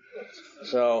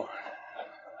 So,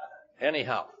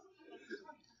 anyhow,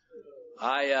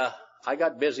 I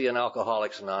got busy in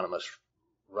Alcoholics Anonymous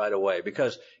right away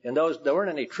because there weren't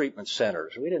any treatment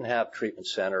centers. We didn't have treatment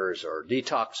centers or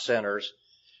detox centers.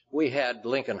 We had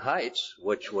Lincoln Heights,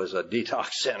 which was a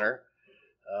detox center.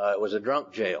 It was a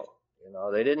drunk jail.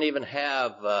 They didn't even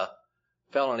have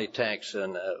felony tanks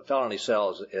and felony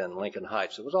cells in Lincoln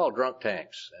Heights. It was all drunk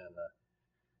tanks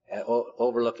and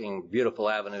overlooking beautiful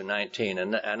Avenue 19.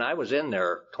 And I was in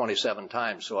there 27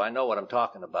 times, so I know what I'm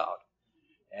talking about.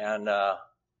 And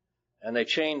they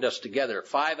chained us together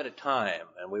 5 at a time,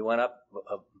 and we went up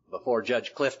before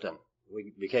Judge Clifton.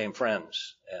 We became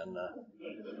friends,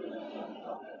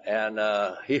 and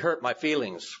he hurt my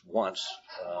feelings once.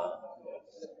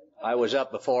 I was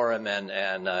up before him,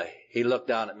 and he looked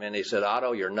down at me and he said,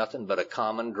 "Otto, you're nothing but a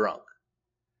common drunk."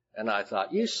 And I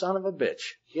thought, "You son of a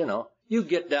bitch, you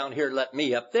get down here, let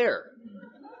me up there.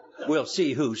 We'll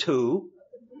see who's who."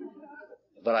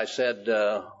 But I said,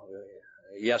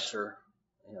 "Yes, sir."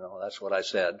 That's what I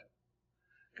said,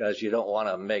 because you don't want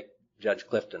to make Judge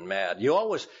Clifton mad. You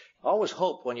always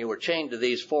hope when you were chained to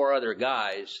these 4 other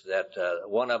guys that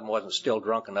one of them wasn't still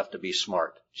drunk enough to be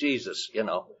smart. Jesus,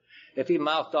 if he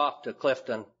mouthed off to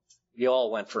Clifton, you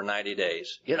all went for 90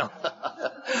 days,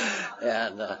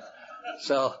 And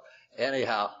so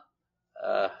anyhow,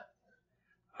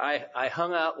 I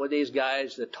hung out with these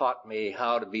guys that taught me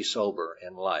how to be sober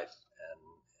in life and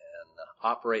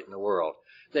operate in the world.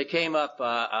 They came up,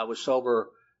 I was sober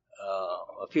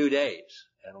a few days,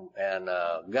 and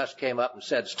Gus came up and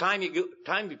said, "It's time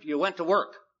you went to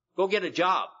work. Go get a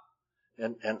job."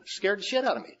 And scared the shit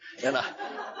out of me. And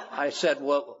I said,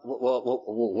 well,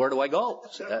 where do I go?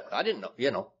 I didn't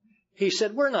know, He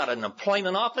said, "We're not an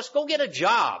employment office. Go get a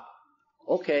job."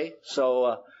 Okay,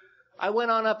 so I went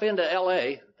on up into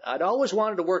L.A. I'd always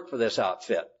wanted to work for this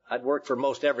outfit. I'd worked for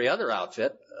most every other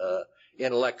outfit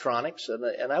in electronics,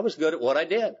 and I was good at what I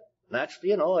did. And that's, have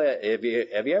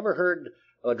you ever heard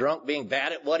a drunk being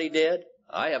bad at what he did?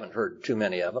 I haven't heard too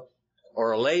many of them.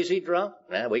 Or a lazy drunk?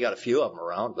 We got a few of them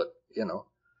around, but,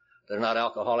 they're not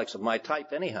alcoholics of my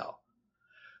type anyhow.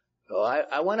 So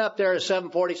I went up there at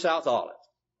 740 South Olive,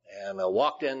 and I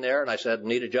walked in there, and I said,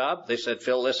 "Need a job?" They said,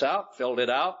 "Fill this out." Filled it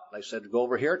out. They said, "Go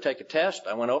over here, take a test."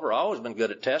 I went over. I've always been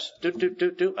good at tests.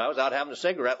 I was out having a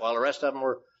cigarette while the rest of them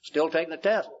were still taking the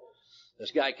test.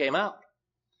 This guy came out,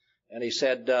 and he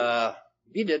said,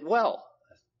 "You did well."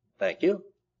 "Thank you."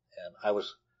 And I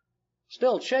was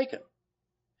still shaking.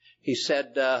 He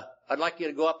said, "I'd like you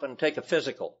to go up and take a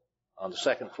physical on the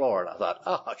 2nd floor." And I thought,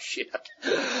 oh, shit.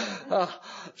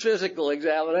 Physical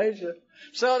examination.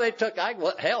 So they took,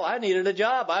 I needed a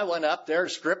job. I went up there,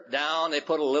 stripped down. They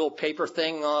put a little paper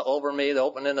thing over me, the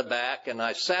open in the back, and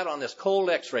I sat on this cold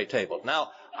x-ray table.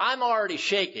 Now, I'm already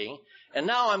shaking, and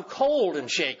now I'm cold and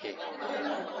shaking.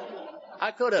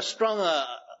 I could have strung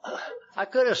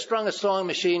a sewing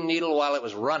machine needle while it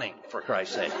was running, for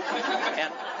Christ's sake.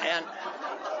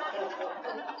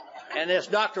 And this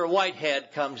Dr.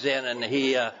 Whitehead comes in, and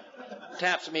he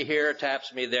taps me here,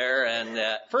 taps me there,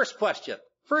 and first question,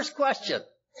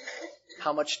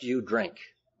 "How much do you drink?"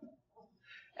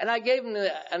 And I gave him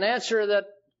an answer that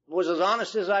was as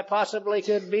honest as I possibly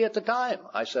could be at the time.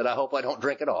 I said, "I hope I don't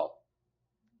drink at all."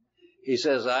 He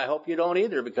says, "I hope you don't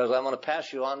either, because I'm going to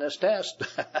pass you on this test."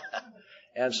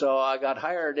 And so I got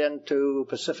hired into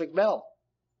Pacific Bell.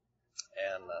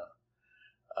 And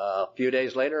a few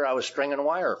days later, I was stringing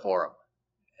wire for him.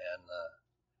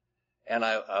 And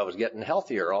I was getting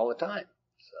healthier all the time.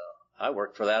 So I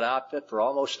worked for that outfit for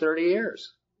almost 30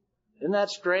 years. Isn't that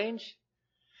strange?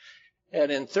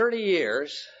 And in 30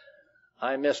 years,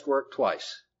 I missed work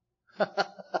twice.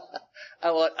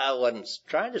 I wasn't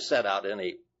trying to set out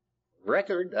any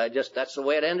record. That's the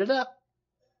way it ended up.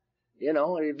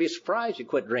 You'd be surprised you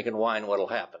quit drinking wine, what'll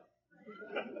happen.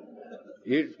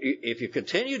 If you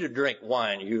continue to drink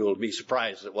wine, you will be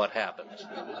surprised at what happens.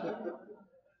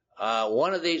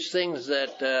 One of these things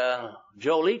that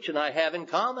Joe Leach and I have in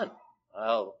common,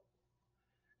 I'll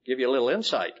give you a little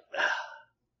insight,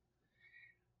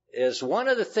 is one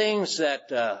of the things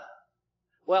that,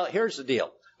 here's the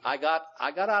deal. I got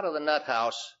out of the nut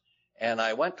house, and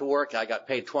I went to work. I got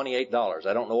paid $28.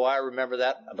 I don't know why I remember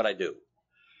that, but I do.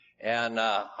 And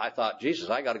I thought,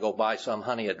 Jesus, I got to go buy some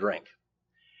honey a drink.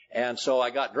 And so I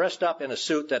got dressed up in a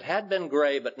suit that had been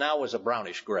gray, but now was a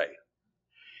brownish gray.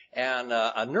 And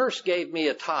a nurse gave me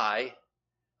a tie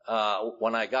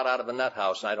when I got out of the nut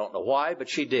house. I don't know why, but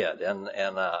she did. And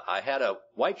I had a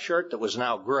white shirt that was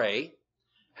now gray,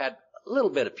 had a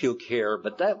little bit of puke here,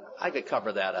 but that I could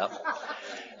cover that up.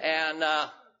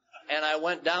 and I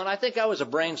went down. I think I was a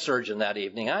brain surgeon that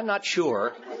evening. I'm not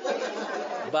sure.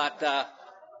 But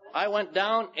I went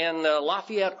down in the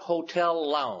Lafayette Hotel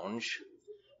lounge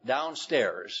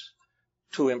downstairs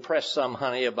to impress some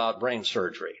honey about brain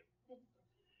surgery.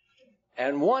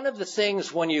 And one of the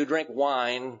things when you drink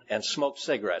wine and smoke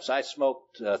cigarettes, I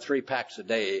smoked 3 packs a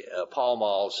day, Pall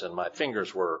Malls, and my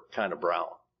fingers were kind of brown.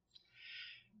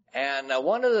 And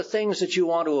one of the things that you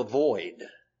want to avoid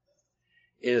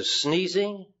is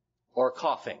sneezing or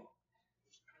coughing.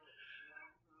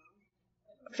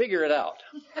 Figure it out.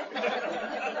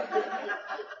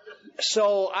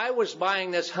 So I was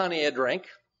buying this honey a drink,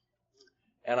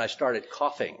 and I started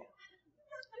coughing.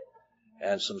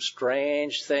 And some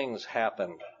strange things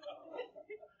happened.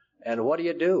 And what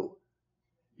do?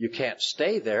 You can't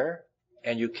stay there,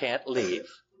 and you can't leave.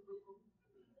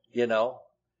 You know,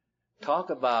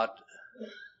 talk about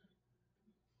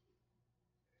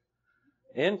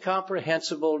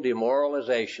incomprehensible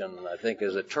demoralization, I think,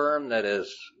 is a term that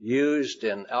is used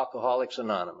in Alcoholics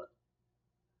Anonymous.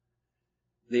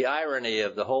 The irony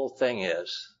of the whole thing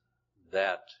is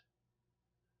that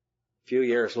a few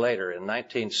years later, in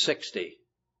 1960,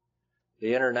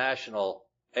 the International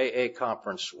AA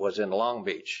Conference was in Long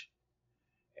Beach.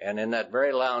 And in that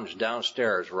very lounge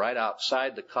downstairs, right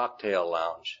outside the cocktail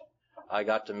lounge, I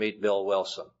got to meet Bill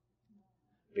Wilson,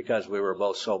 because we were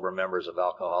both sober members of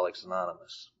Alcoholics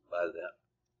Anonymous by then.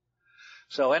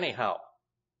 So anyhow,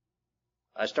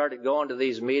 I started going to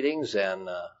these meetings, and,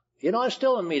 I'm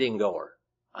still a meeting goer.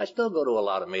 I still go to a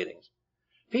lot of meetings.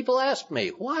 People ask me,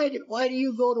 why do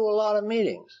you go to a lot of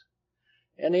meetings?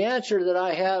 And the answer that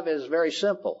I have is very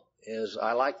simple, is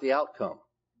I like the outcome.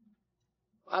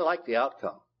 I like the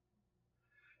outcome.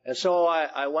 And so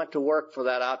I went to work for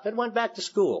that outfit, went back to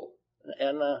school,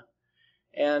 and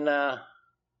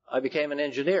I became an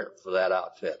engineer for that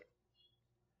outfit,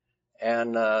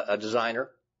 and a designer,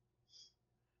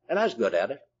 and I was good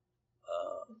at it,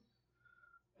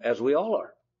 as we all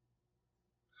are.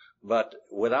 But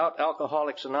without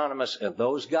Alcoholics Anonymous and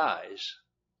those guys,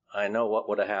 I know what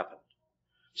would have happened.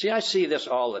 See, I see this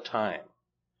all the time,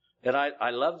 and I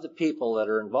love the people that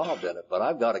are involved in it. But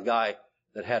I've got a guy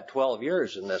that had 12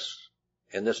 years in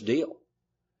this deal,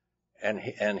 and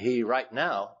he right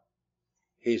now,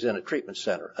 he's in a treatment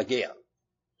center again.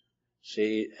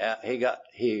 See,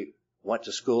 he went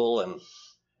to school, and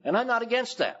I'm not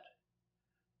against that,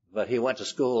 but he went to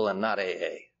school and not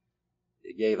AA.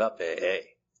 He gave up AA.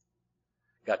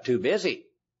 Got too busy,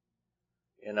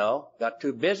 got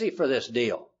too busy for this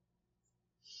deal,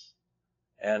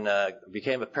 and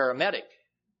became a paramedic.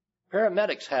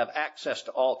 Paramedics have access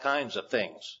to all kinds of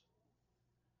things,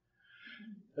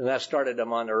 and that started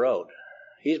him on the road.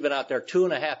 He's been out there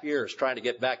 2.5 years trying to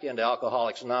get back into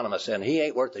Alcoholics Anonymous, and he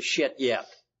ain't worth a shit yet.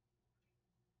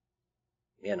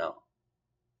 But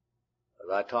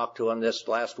I talked to him this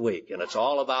last week, and it's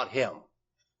all about him.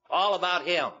 All about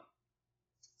him.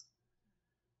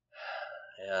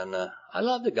 And I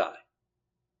love the guy.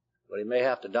 But he may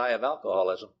have to die of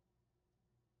alcoholism,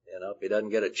 if he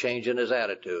doesn't get a change in his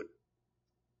attitude.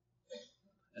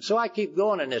 And so I keep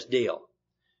going in this deal.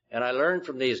 And I learned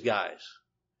from these guys.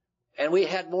 And we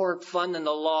had more fun than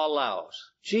the law allows.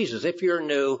 Jesus, if you're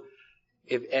new,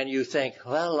 and you think,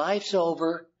 well, life's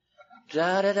over,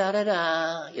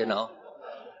 da-da-da-da-da,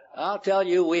 I'll tell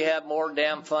you, we have more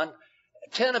damn fun.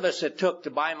 10 of us it took to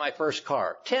buy my first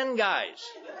car. 10 guys.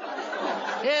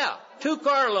 Yeah, 2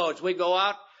 carloads. We go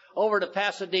out over to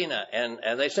Pasadena,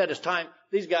 and they said,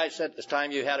 these guys said, it's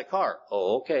time you had a car.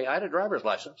 Oh, okay. I had a driver's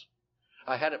license.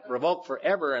 I had it revoked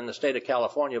forever in the state of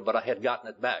California, but I had gotten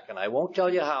it back. And I won't tell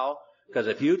you how, because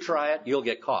if you try it, you'll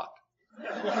get caught.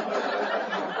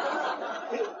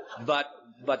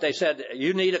 But they said,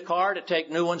 you need a car to take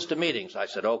new ones to meetings. I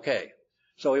said, okay.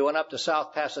 So we went up to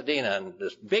South Pasadena, and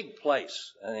this big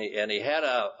place, and he had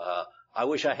I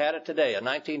wish I had it today, a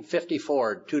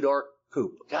 1954 2-door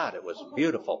coupe. God, it was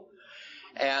beautiful.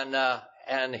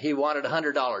 And he wanted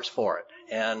 $100 for it.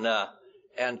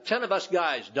 And 10 of us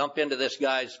guys dump into this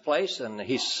guy's place, and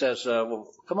he says,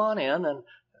 well, come on in, and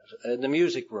in the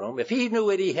music room. If he knew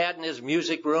what he had in his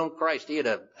music room, Christ, he'd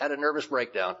have had a nervous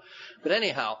breakdown. But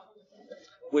anyhow,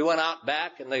 we went out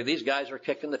back, and these guys are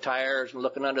kicking the tires and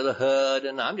looking under the hood,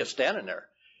 and I'm just standing there.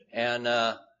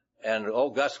 And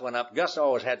old Gus went up. Gus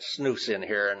always had snoofs in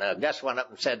here, and Gus went up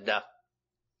and said,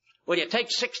 will you take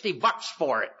 $60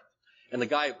 for it? And the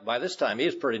guy, by this time, he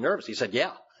was pretty nervous. He said,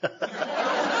 yeah.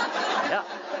 Yeah.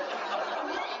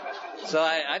 So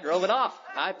I drove it off.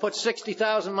 I put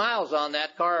 60,000 miles on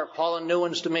that car, hauling new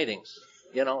ones to meetings.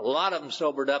 A lot of them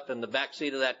sobered up in the back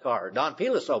seat of that car. Don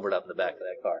Pila sobered up in the back of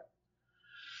that car.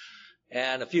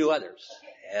 And a few others.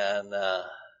 And,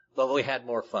 but we had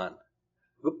more fun.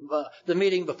 The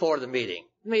meeting before the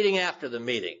meeting after the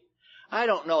meeting. I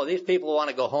don't know. These people want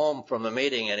to go home from the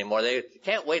meeting anymore. They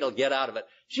can't wait to get out of it.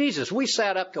 Jesus, we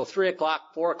sat up till 3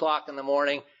 o'clock, 4 o'clock in the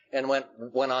morning and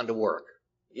went on to work.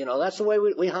 You know, that's the way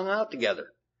we hung out together.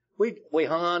 We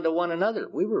hung on to one another.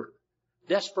 We were,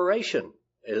 desperation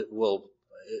will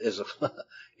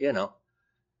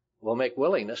make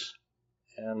willingness.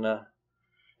 And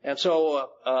so,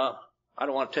 I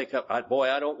don't want to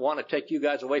I don't want to take you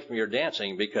guys away from your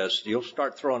dancing because you'll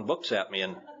start throwing books at me.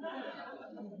 And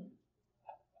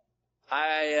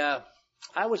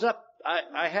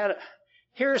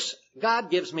God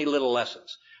gives me little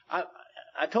lessons.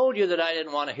 I told you that I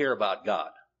didn't want to hear about God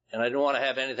and I didn't want to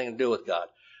have anything to do with God.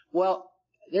 Well,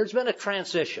 there's been a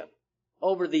transition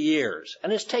over the years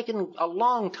and it's taken a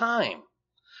long time.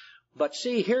 But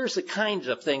see, here's the kinds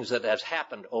of things that has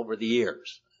happened over the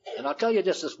years. And I'll tell you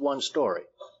just this one story.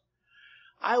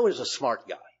 I was a smart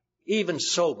guy, even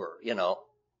sober, you know.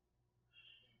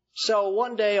 So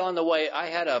one day on the way, I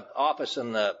had an office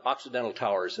in the Occidental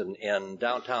Towers in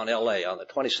downtown L.A. on the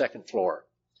 22nd floor.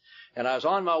 And I was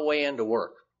on my way into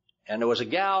work. And there was a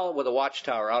gal with a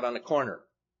watchtower out on the corner,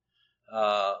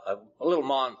 a little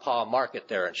mom and pa market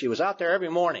there. And she was out there every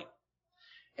morning.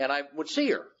 And I would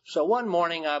see her. So one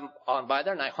morning I'm on by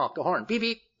there and I honk the horn. Beep,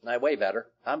 beep. And I wave at her.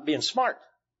 I'm being smart.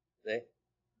 See?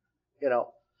 You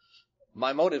know,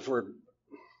 my motives were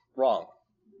wrong.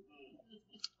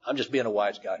 I'm just being a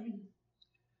wise guy.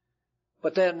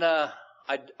 But then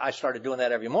I started doing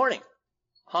that every morning.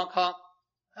 Honk, honk.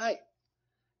 Hi.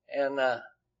 And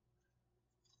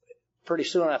pretty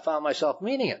soon I found myself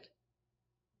meaning it.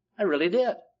 I really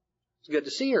did. It's good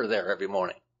to see her there every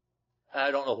morning. I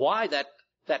don't know why that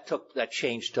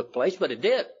change took place, but it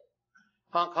did.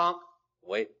 Honk, honk.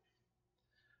 Wait.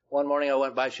 One morning I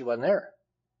went by, she wasn't there.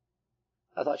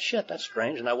 I thought, shit, that's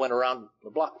strange. And I went around the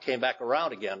block, came back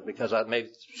around again because maybe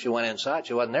she went inside.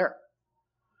 She wasn't there.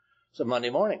 It's a Monday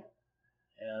morning.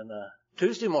 And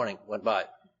Tuesday morning went by.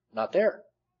 Not there.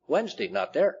 Wednesday,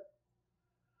 not there.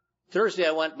 Thursday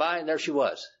I went by and there she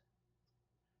was.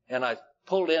 And I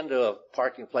pulled into a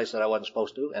parking place that I wasn't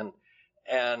supposed to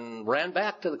and ran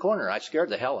back to the corner. I scared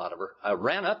the hell out of her. I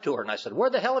ran up to her and I said, where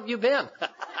the hell have you been?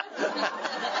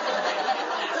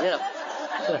 Yeah.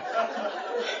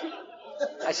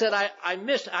 I said, I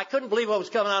couldn't believe what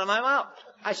was coming out of my mouth.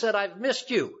 I said, I've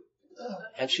missed you.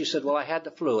 And she said, well, I had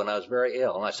the flu and I was very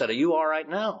ill. And I said, are you all right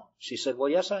now? She said, well,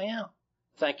 yes, I am.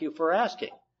 Thank you for asking.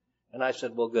 And I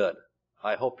said, well, good.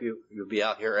 I hope you'll be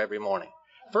out here every morning.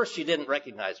 First, she didn't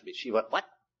recognize me. She went, what?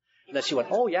 And then she went,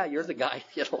 oh, yeah, you're the guy.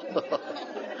 You know.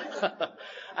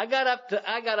 I got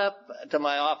up to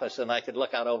my office and I could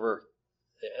look out over,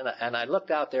 and I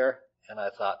looked out there and I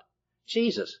thought,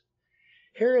 Jesus,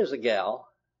 here is a gal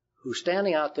who's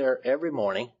standing out there every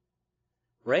morning,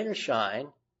 rain or shine,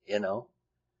 you know,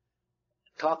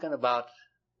 talking about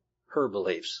her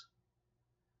beliefs.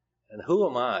 And who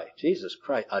am I? Jesus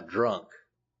Christ, a drunk,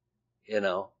 you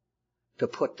know, to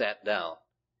put that down.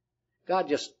 God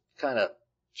just kind of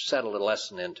settled a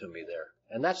lesson into me there.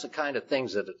 And that's the kind of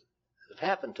things that have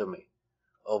happened to me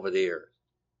over the years.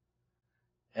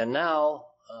 And now,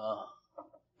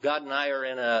 God and I are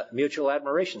in a mutual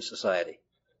admiration society.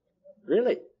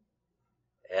 Really.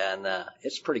 And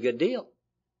it's a pretty good deal.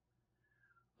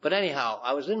 But anyhow,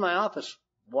 I was in my office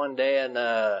one day and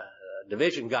a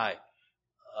division guy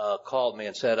called me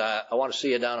and said, I want to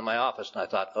see you down in my office. And I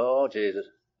thought, oh, Jesus,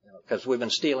 because we've been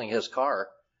stealing his car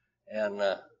and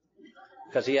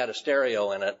because he had a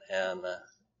stereo in it and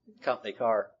company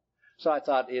car. So I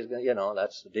thought, he's gonna, you know,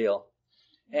 that's the deal.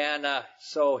 And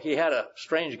so he had a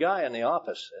strange guy in the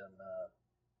office, and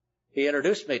he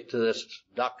introduced me to this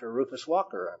Dr. Rufus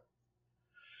Walker.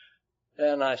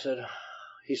 And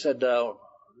he said,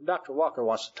 Dr. Walker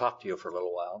wants to talk to you for a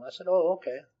little while. And I said, oh,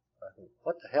 okay.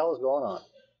 What the hell is going on?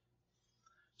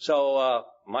 So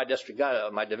my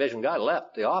division guy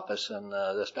left the office, and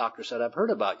this doctor said, I've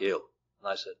heard about you.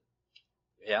 And I said,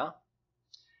 yeah?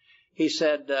 He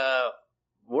said,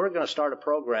 we're going to start a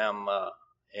program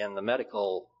in the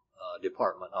medical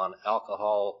department on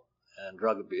alcohol and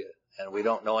drug abuse, and we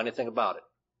don't know anything about it.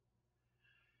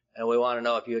 And we want to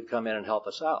know if you'd come in and help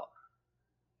us out.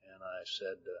 And I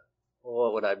said, well,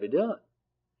 what would I be doing?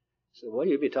 He said, well,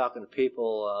 you'd be talking to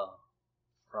people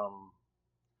from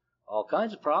all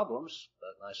kinds of problems.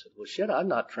 But I said, well, shit, I'm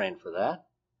not trained for that.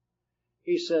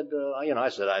 He said, I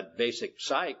said, I had basic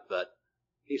psych, but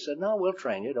he said, no, we'll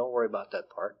train you. Don't worry about that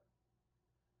part.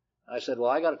 I said, well,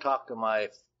 I got to talk to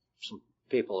some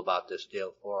people about this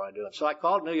deal before I do it. So I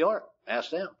called New York,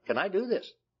 asked them, can I do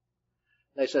this?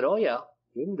 They said, oh, yeah,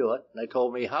 You can do it. And they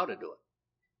told me how to do it.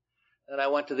 And I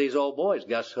went to these old boys,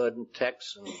 Gus Hood and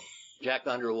Tex and Jack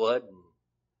Underwood,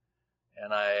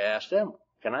 and I asked them,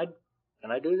 can I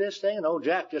do this thing? And old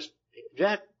Jack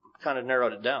kind of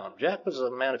narrowed it down. Jack was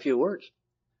a man of few words.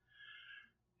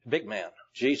 Big man.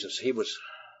 Jesus, he was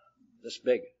this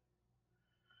big.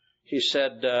 He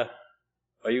said,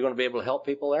 are you going to be able to help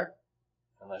people there?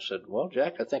 And I said, well,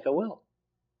 Jack, I think I will.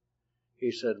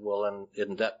 He said, well, and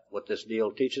isn't that what this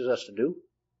deal teaches us to do?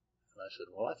 And I said,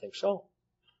 well, I think so.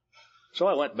 So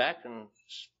I went back and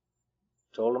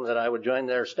told them that I would join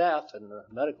their staff in the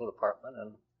medical department,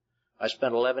 and I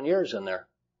spent 11 years in there.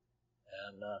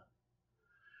 And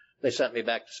they sent me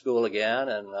back to school again,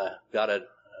 and got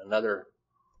another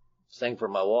thing for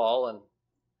my wall,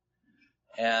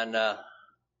 and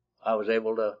I was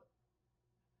able to,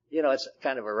 it's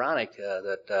kind of ironic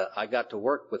that I got to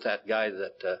work with that guy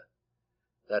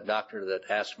that doctor that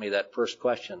asked me that first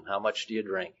question, how much do you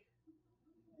drink?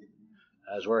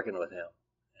 I was working with him,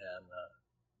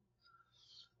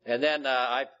 and then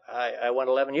I went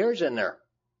 11 years in there,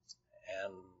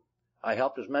 and I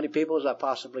helped as many people as I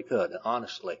possibly could,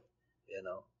 honestly,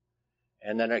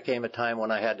 And then there came a time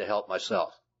when I had to help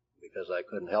myself, because I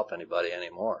couldn't help anybody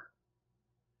anymore.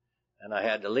 And I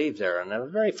had to leave there. And I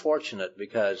was very fortunate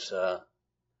because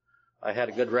I had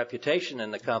a good reputation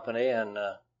in the company, and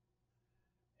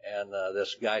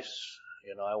this guy,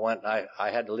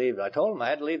 I had to leave. I told him I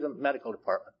had to leave the medical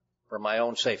department for my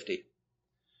own safety.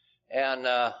 And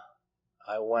I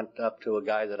went up to a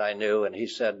guy that I knew, and he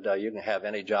said, you can have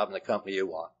any job in the company you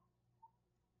want.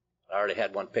 I already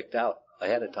had one picked out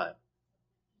ahead of time.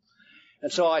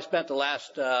 And so I spent the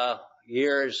last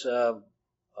years of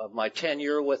my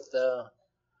tenure with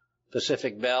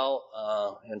Pacific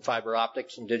Bell in fiber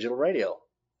optics and digital radio,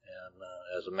 and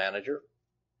as a manager.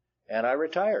 And I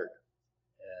retired.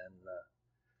 And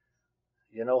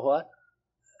you know what?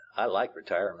 I like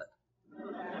retirement.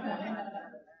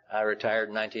 I retired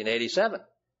in 1987.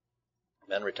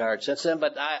 Been retired since then,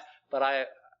 but I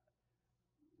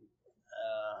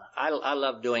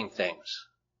love doing things.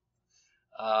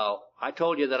 I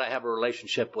told you that I have a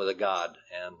relationship with a God,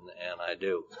 and I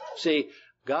do. See,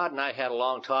 God and I had a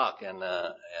long talk, and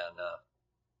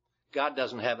God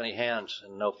doesn't have any hands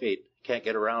and no feet. Can't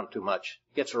get around too much.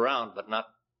 Gets around, but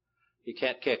he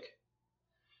can't kick.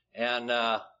 And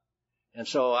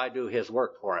so I do his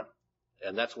work for him,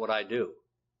 and that's what I do.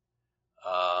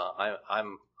 I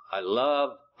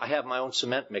have my own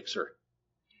cement mixer.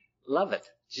 Love it.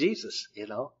 Jesus,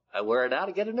 I wear it out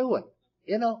to get a new one,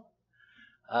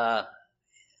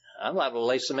 I'm liable to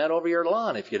lay cement over your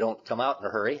lawn if you don't come out in a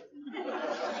hurry.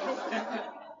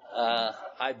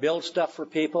 I build stuff for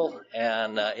people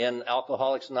and in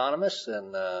Alcoholics Anonymous,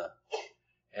 and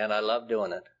I love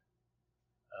doing it.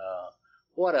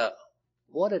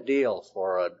 What a deal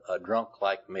for a drunk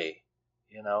like me,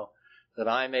 that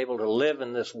I'm able to live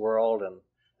in this world, and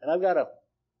I've got a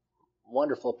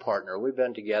wonderful partner. We've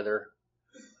been together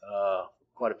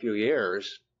quite a few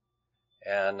years.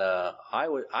 And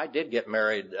I did get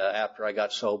married after I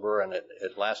got sober, and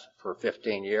it lasted for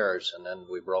 15 years, and then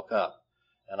we broke up.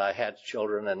 And I had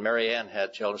children, and Mary Ann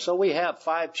had children. So we have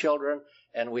 5 children,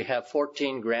 and we have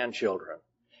 14 grandchildren.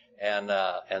 And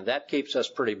that keeps us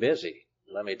pretty busy,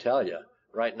 let me tell you.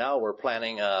 Right now we're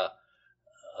planning a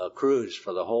cruise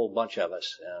for the whole bunch of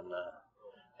us.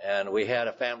 And we had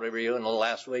a family reunion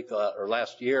last week, or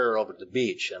last year over at the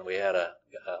beach, and we had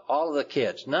all of the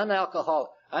kids, none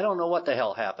alcoholic. I don't know what the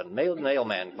hell happened.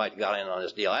 Mailman might have got in on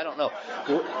this deal. I don't know.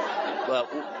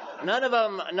 But none of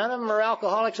them are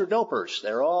alcoholics or dopers.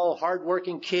 They're all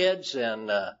hardworking kids, and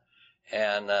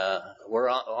we're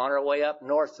on our way up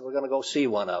north. We're going to go see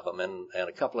one of them, and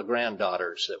a couple of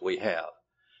granddaughters that we have.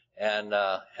 And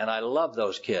I love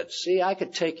those kids. See, I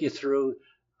could take you through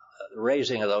the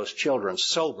raising of those children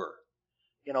sober.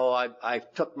 I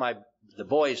took the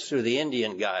boys through the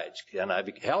Indian guides, and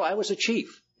I was a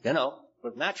chief,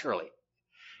 but naturally.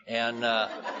 And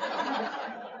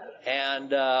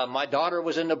my daughter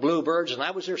was in the Bluebirds, and I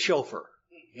was their chauffeur,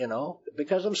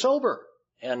 because I'm sober.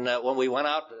 And when we went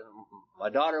out,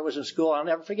 my daughter was in school. I'll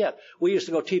never forget. We used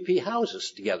to go TP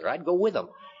houses together. I'd go with them,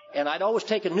 and I'd always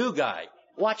take a new guy.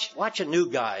 Watch a new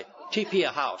guy TP a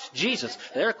house. Jesus,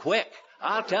 they're quick.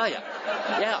 I'll tell you.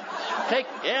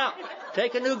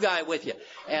 Take a new guy with you.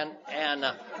 And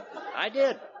I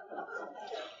did.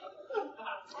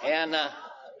 And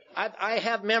I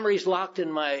have memories locked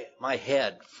in my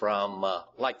head from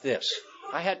like this.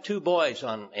 I had 2 boys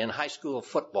in high school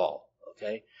football.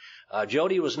 Okay,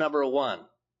 Jody was number 1.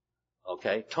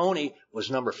 Okay, Tony was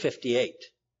number 58.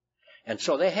 And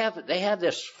so they have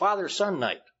this father-son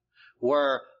night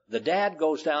where the dad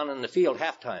goes down in the field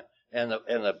halftime, and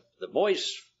the boys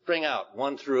string out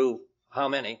 1 through how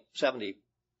many? 70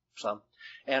 some.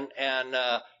 And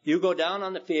you go down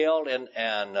on the field, and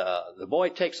the boy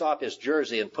takes off his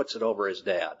jersey and puts it over his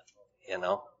dad, you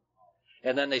know.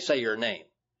 And then they say your name.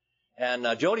 And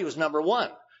Jody was number 1.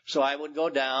 So I would go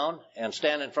down and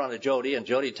stand in front of Jody, and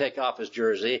Jody would take off his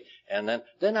jersey, and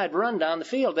then I'd run down the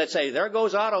field. They'd say, there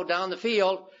goes Otto down the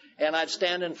field, and I'd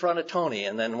stand in front of Tony.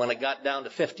 And then when it got down to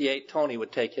 58, Tony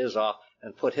would take his off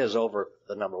and put his over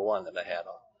the number 1 that I had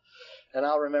on. And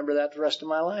I'll remember that the rest of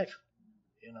my life,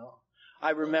 you know.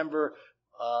 I remember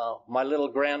my little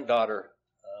granddaughter,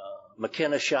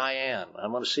 McKenna Cheyenne.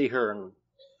 I'm going to see her in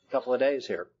a couple of days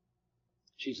here.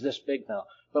 She's this big now.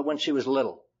 But when she was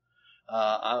little,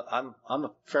 I'm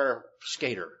a fair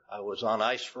skater. I was on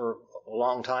ice for a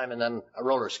long time, and then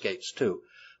roller skates too.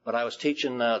 But I was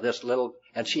teaching this little,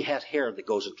 and she had hair that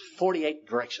goes in 48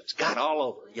 directions, God, all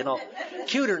over, you know,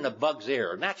 cuter than a bug's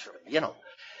ear, naturally, you know.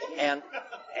 And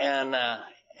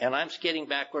I'm skating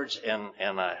backwards, and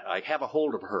I have a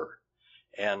hold of her,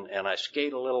 and I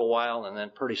skate a little while, and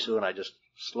then pretty soon I just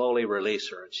slowly release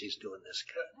her, and she's doing this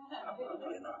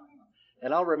kind, you know.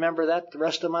 And I'll remember that the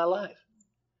rest of my life.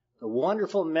 The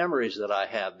wonderful memories that I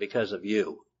have because of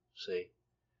you, see.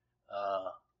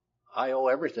 I owe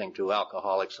everything to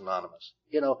Alcoholics Anonymous.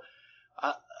 You know,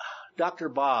 Dr.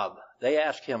 Bob, they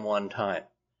asked him one time,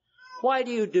 why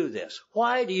do you do this?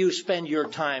 Why do you spend your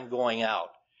time going out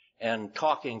and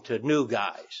talking to new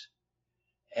guys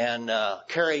and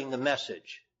carrying the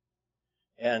message?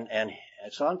 And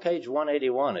it's on page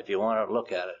 181 if you want to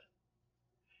look at it.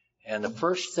 And the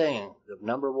first thing, the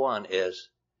number 1 is,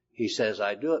 he says,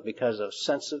 I do it because of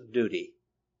sense of duty.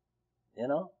 You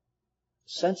know?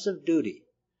 Sense of duty.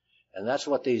 And that's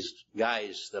what these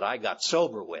guys that I got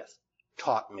sober with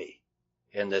taught me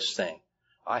in this thing.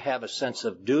 I have a sense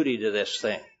of duty to this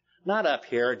thing. Not up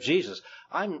here. Jesus,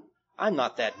 I'm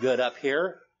not that good up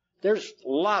here. There's a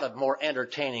lot of more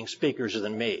entertaining speakers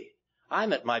than me.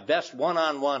 I'm at my best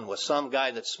one-on-one with some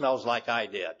guy that smells like I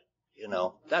did. You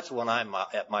know, that's when I'm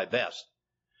at my best.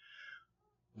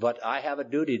 But I have a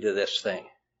duty to this thing.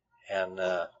 And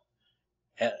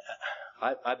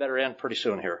I better end pretty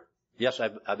soon here. Yes,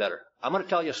 I better. I'm going to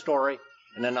tell you a story,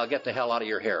 and then I'll get the hell out of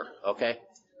your hair, okay?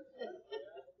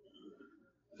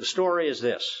 The story is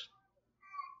this.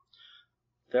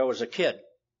 There was a kid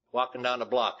walking down the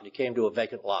block, and he came to a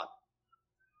vacant lot.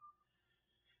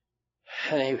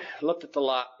 And he looked at the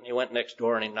lot, and he went next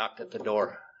door, and he knocked at the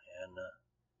door. And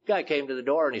the guy came to the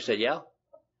door, and he said, yeah.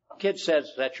 The kid said,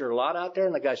 is that your lot out there?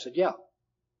 And the guy said, yeah.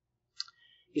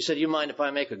 He said, you mind if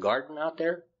I make a garden out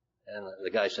there? And the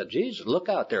guy said, geez, look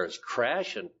out there. It's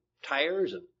trash and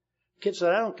tires. And the kid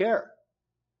said, I don't care.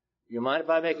 You mind if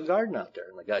I make a garden out there?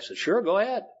 And the guy said, sure, go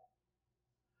ahead.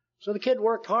 So the kid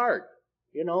worked hard,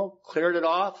 you know, cleared it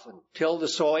off and tilled the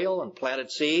soil and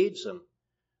planted seeds. And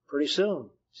pretty soon,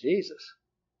 Jesus,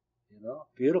 you know,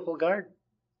 beautiful garden.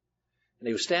 And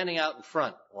he was standing out in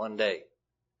front one day.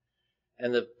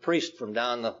 And the priest from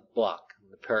down the block,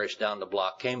 the parish down the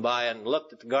block, came by and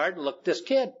looked at the garden, looked at this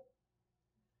kid.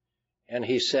 And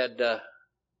he said, is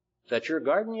that your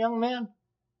garden, young man?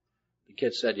 The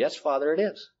kid said, yes, Father, it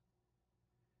is.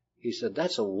 He said,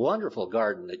 that's a wonderful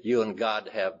garden that you and God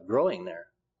have growing there.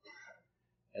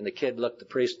 And the kid looked the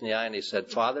priest in the eye and he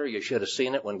said, Father, you should have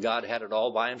seen it when God had it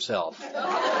all by himself.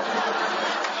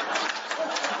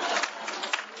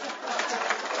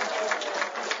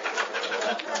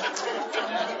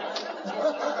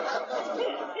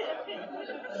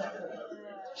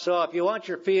 So if you want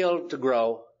your field to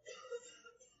grow,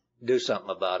 do something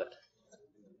about it.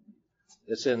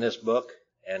 It's in this book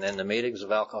and in the meetings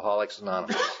of Alcoholics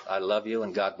Anonymous. I love you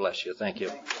and God bless you. Thank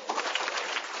you.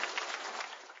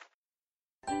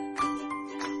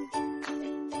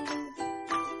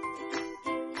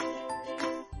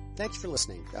 Thanks for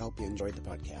listening. I hope you enjoyed the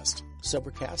podcast.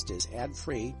 Sobercast is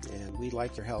ad-free, and we'd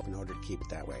like your help in order to keep it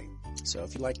that way. So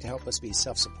if you'd like to help us be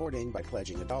self-supporting by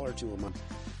pledging $1 or $2 a month,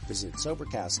 visit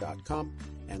Sobercast.com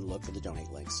and look for the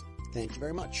donate links. Thank you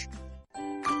very much.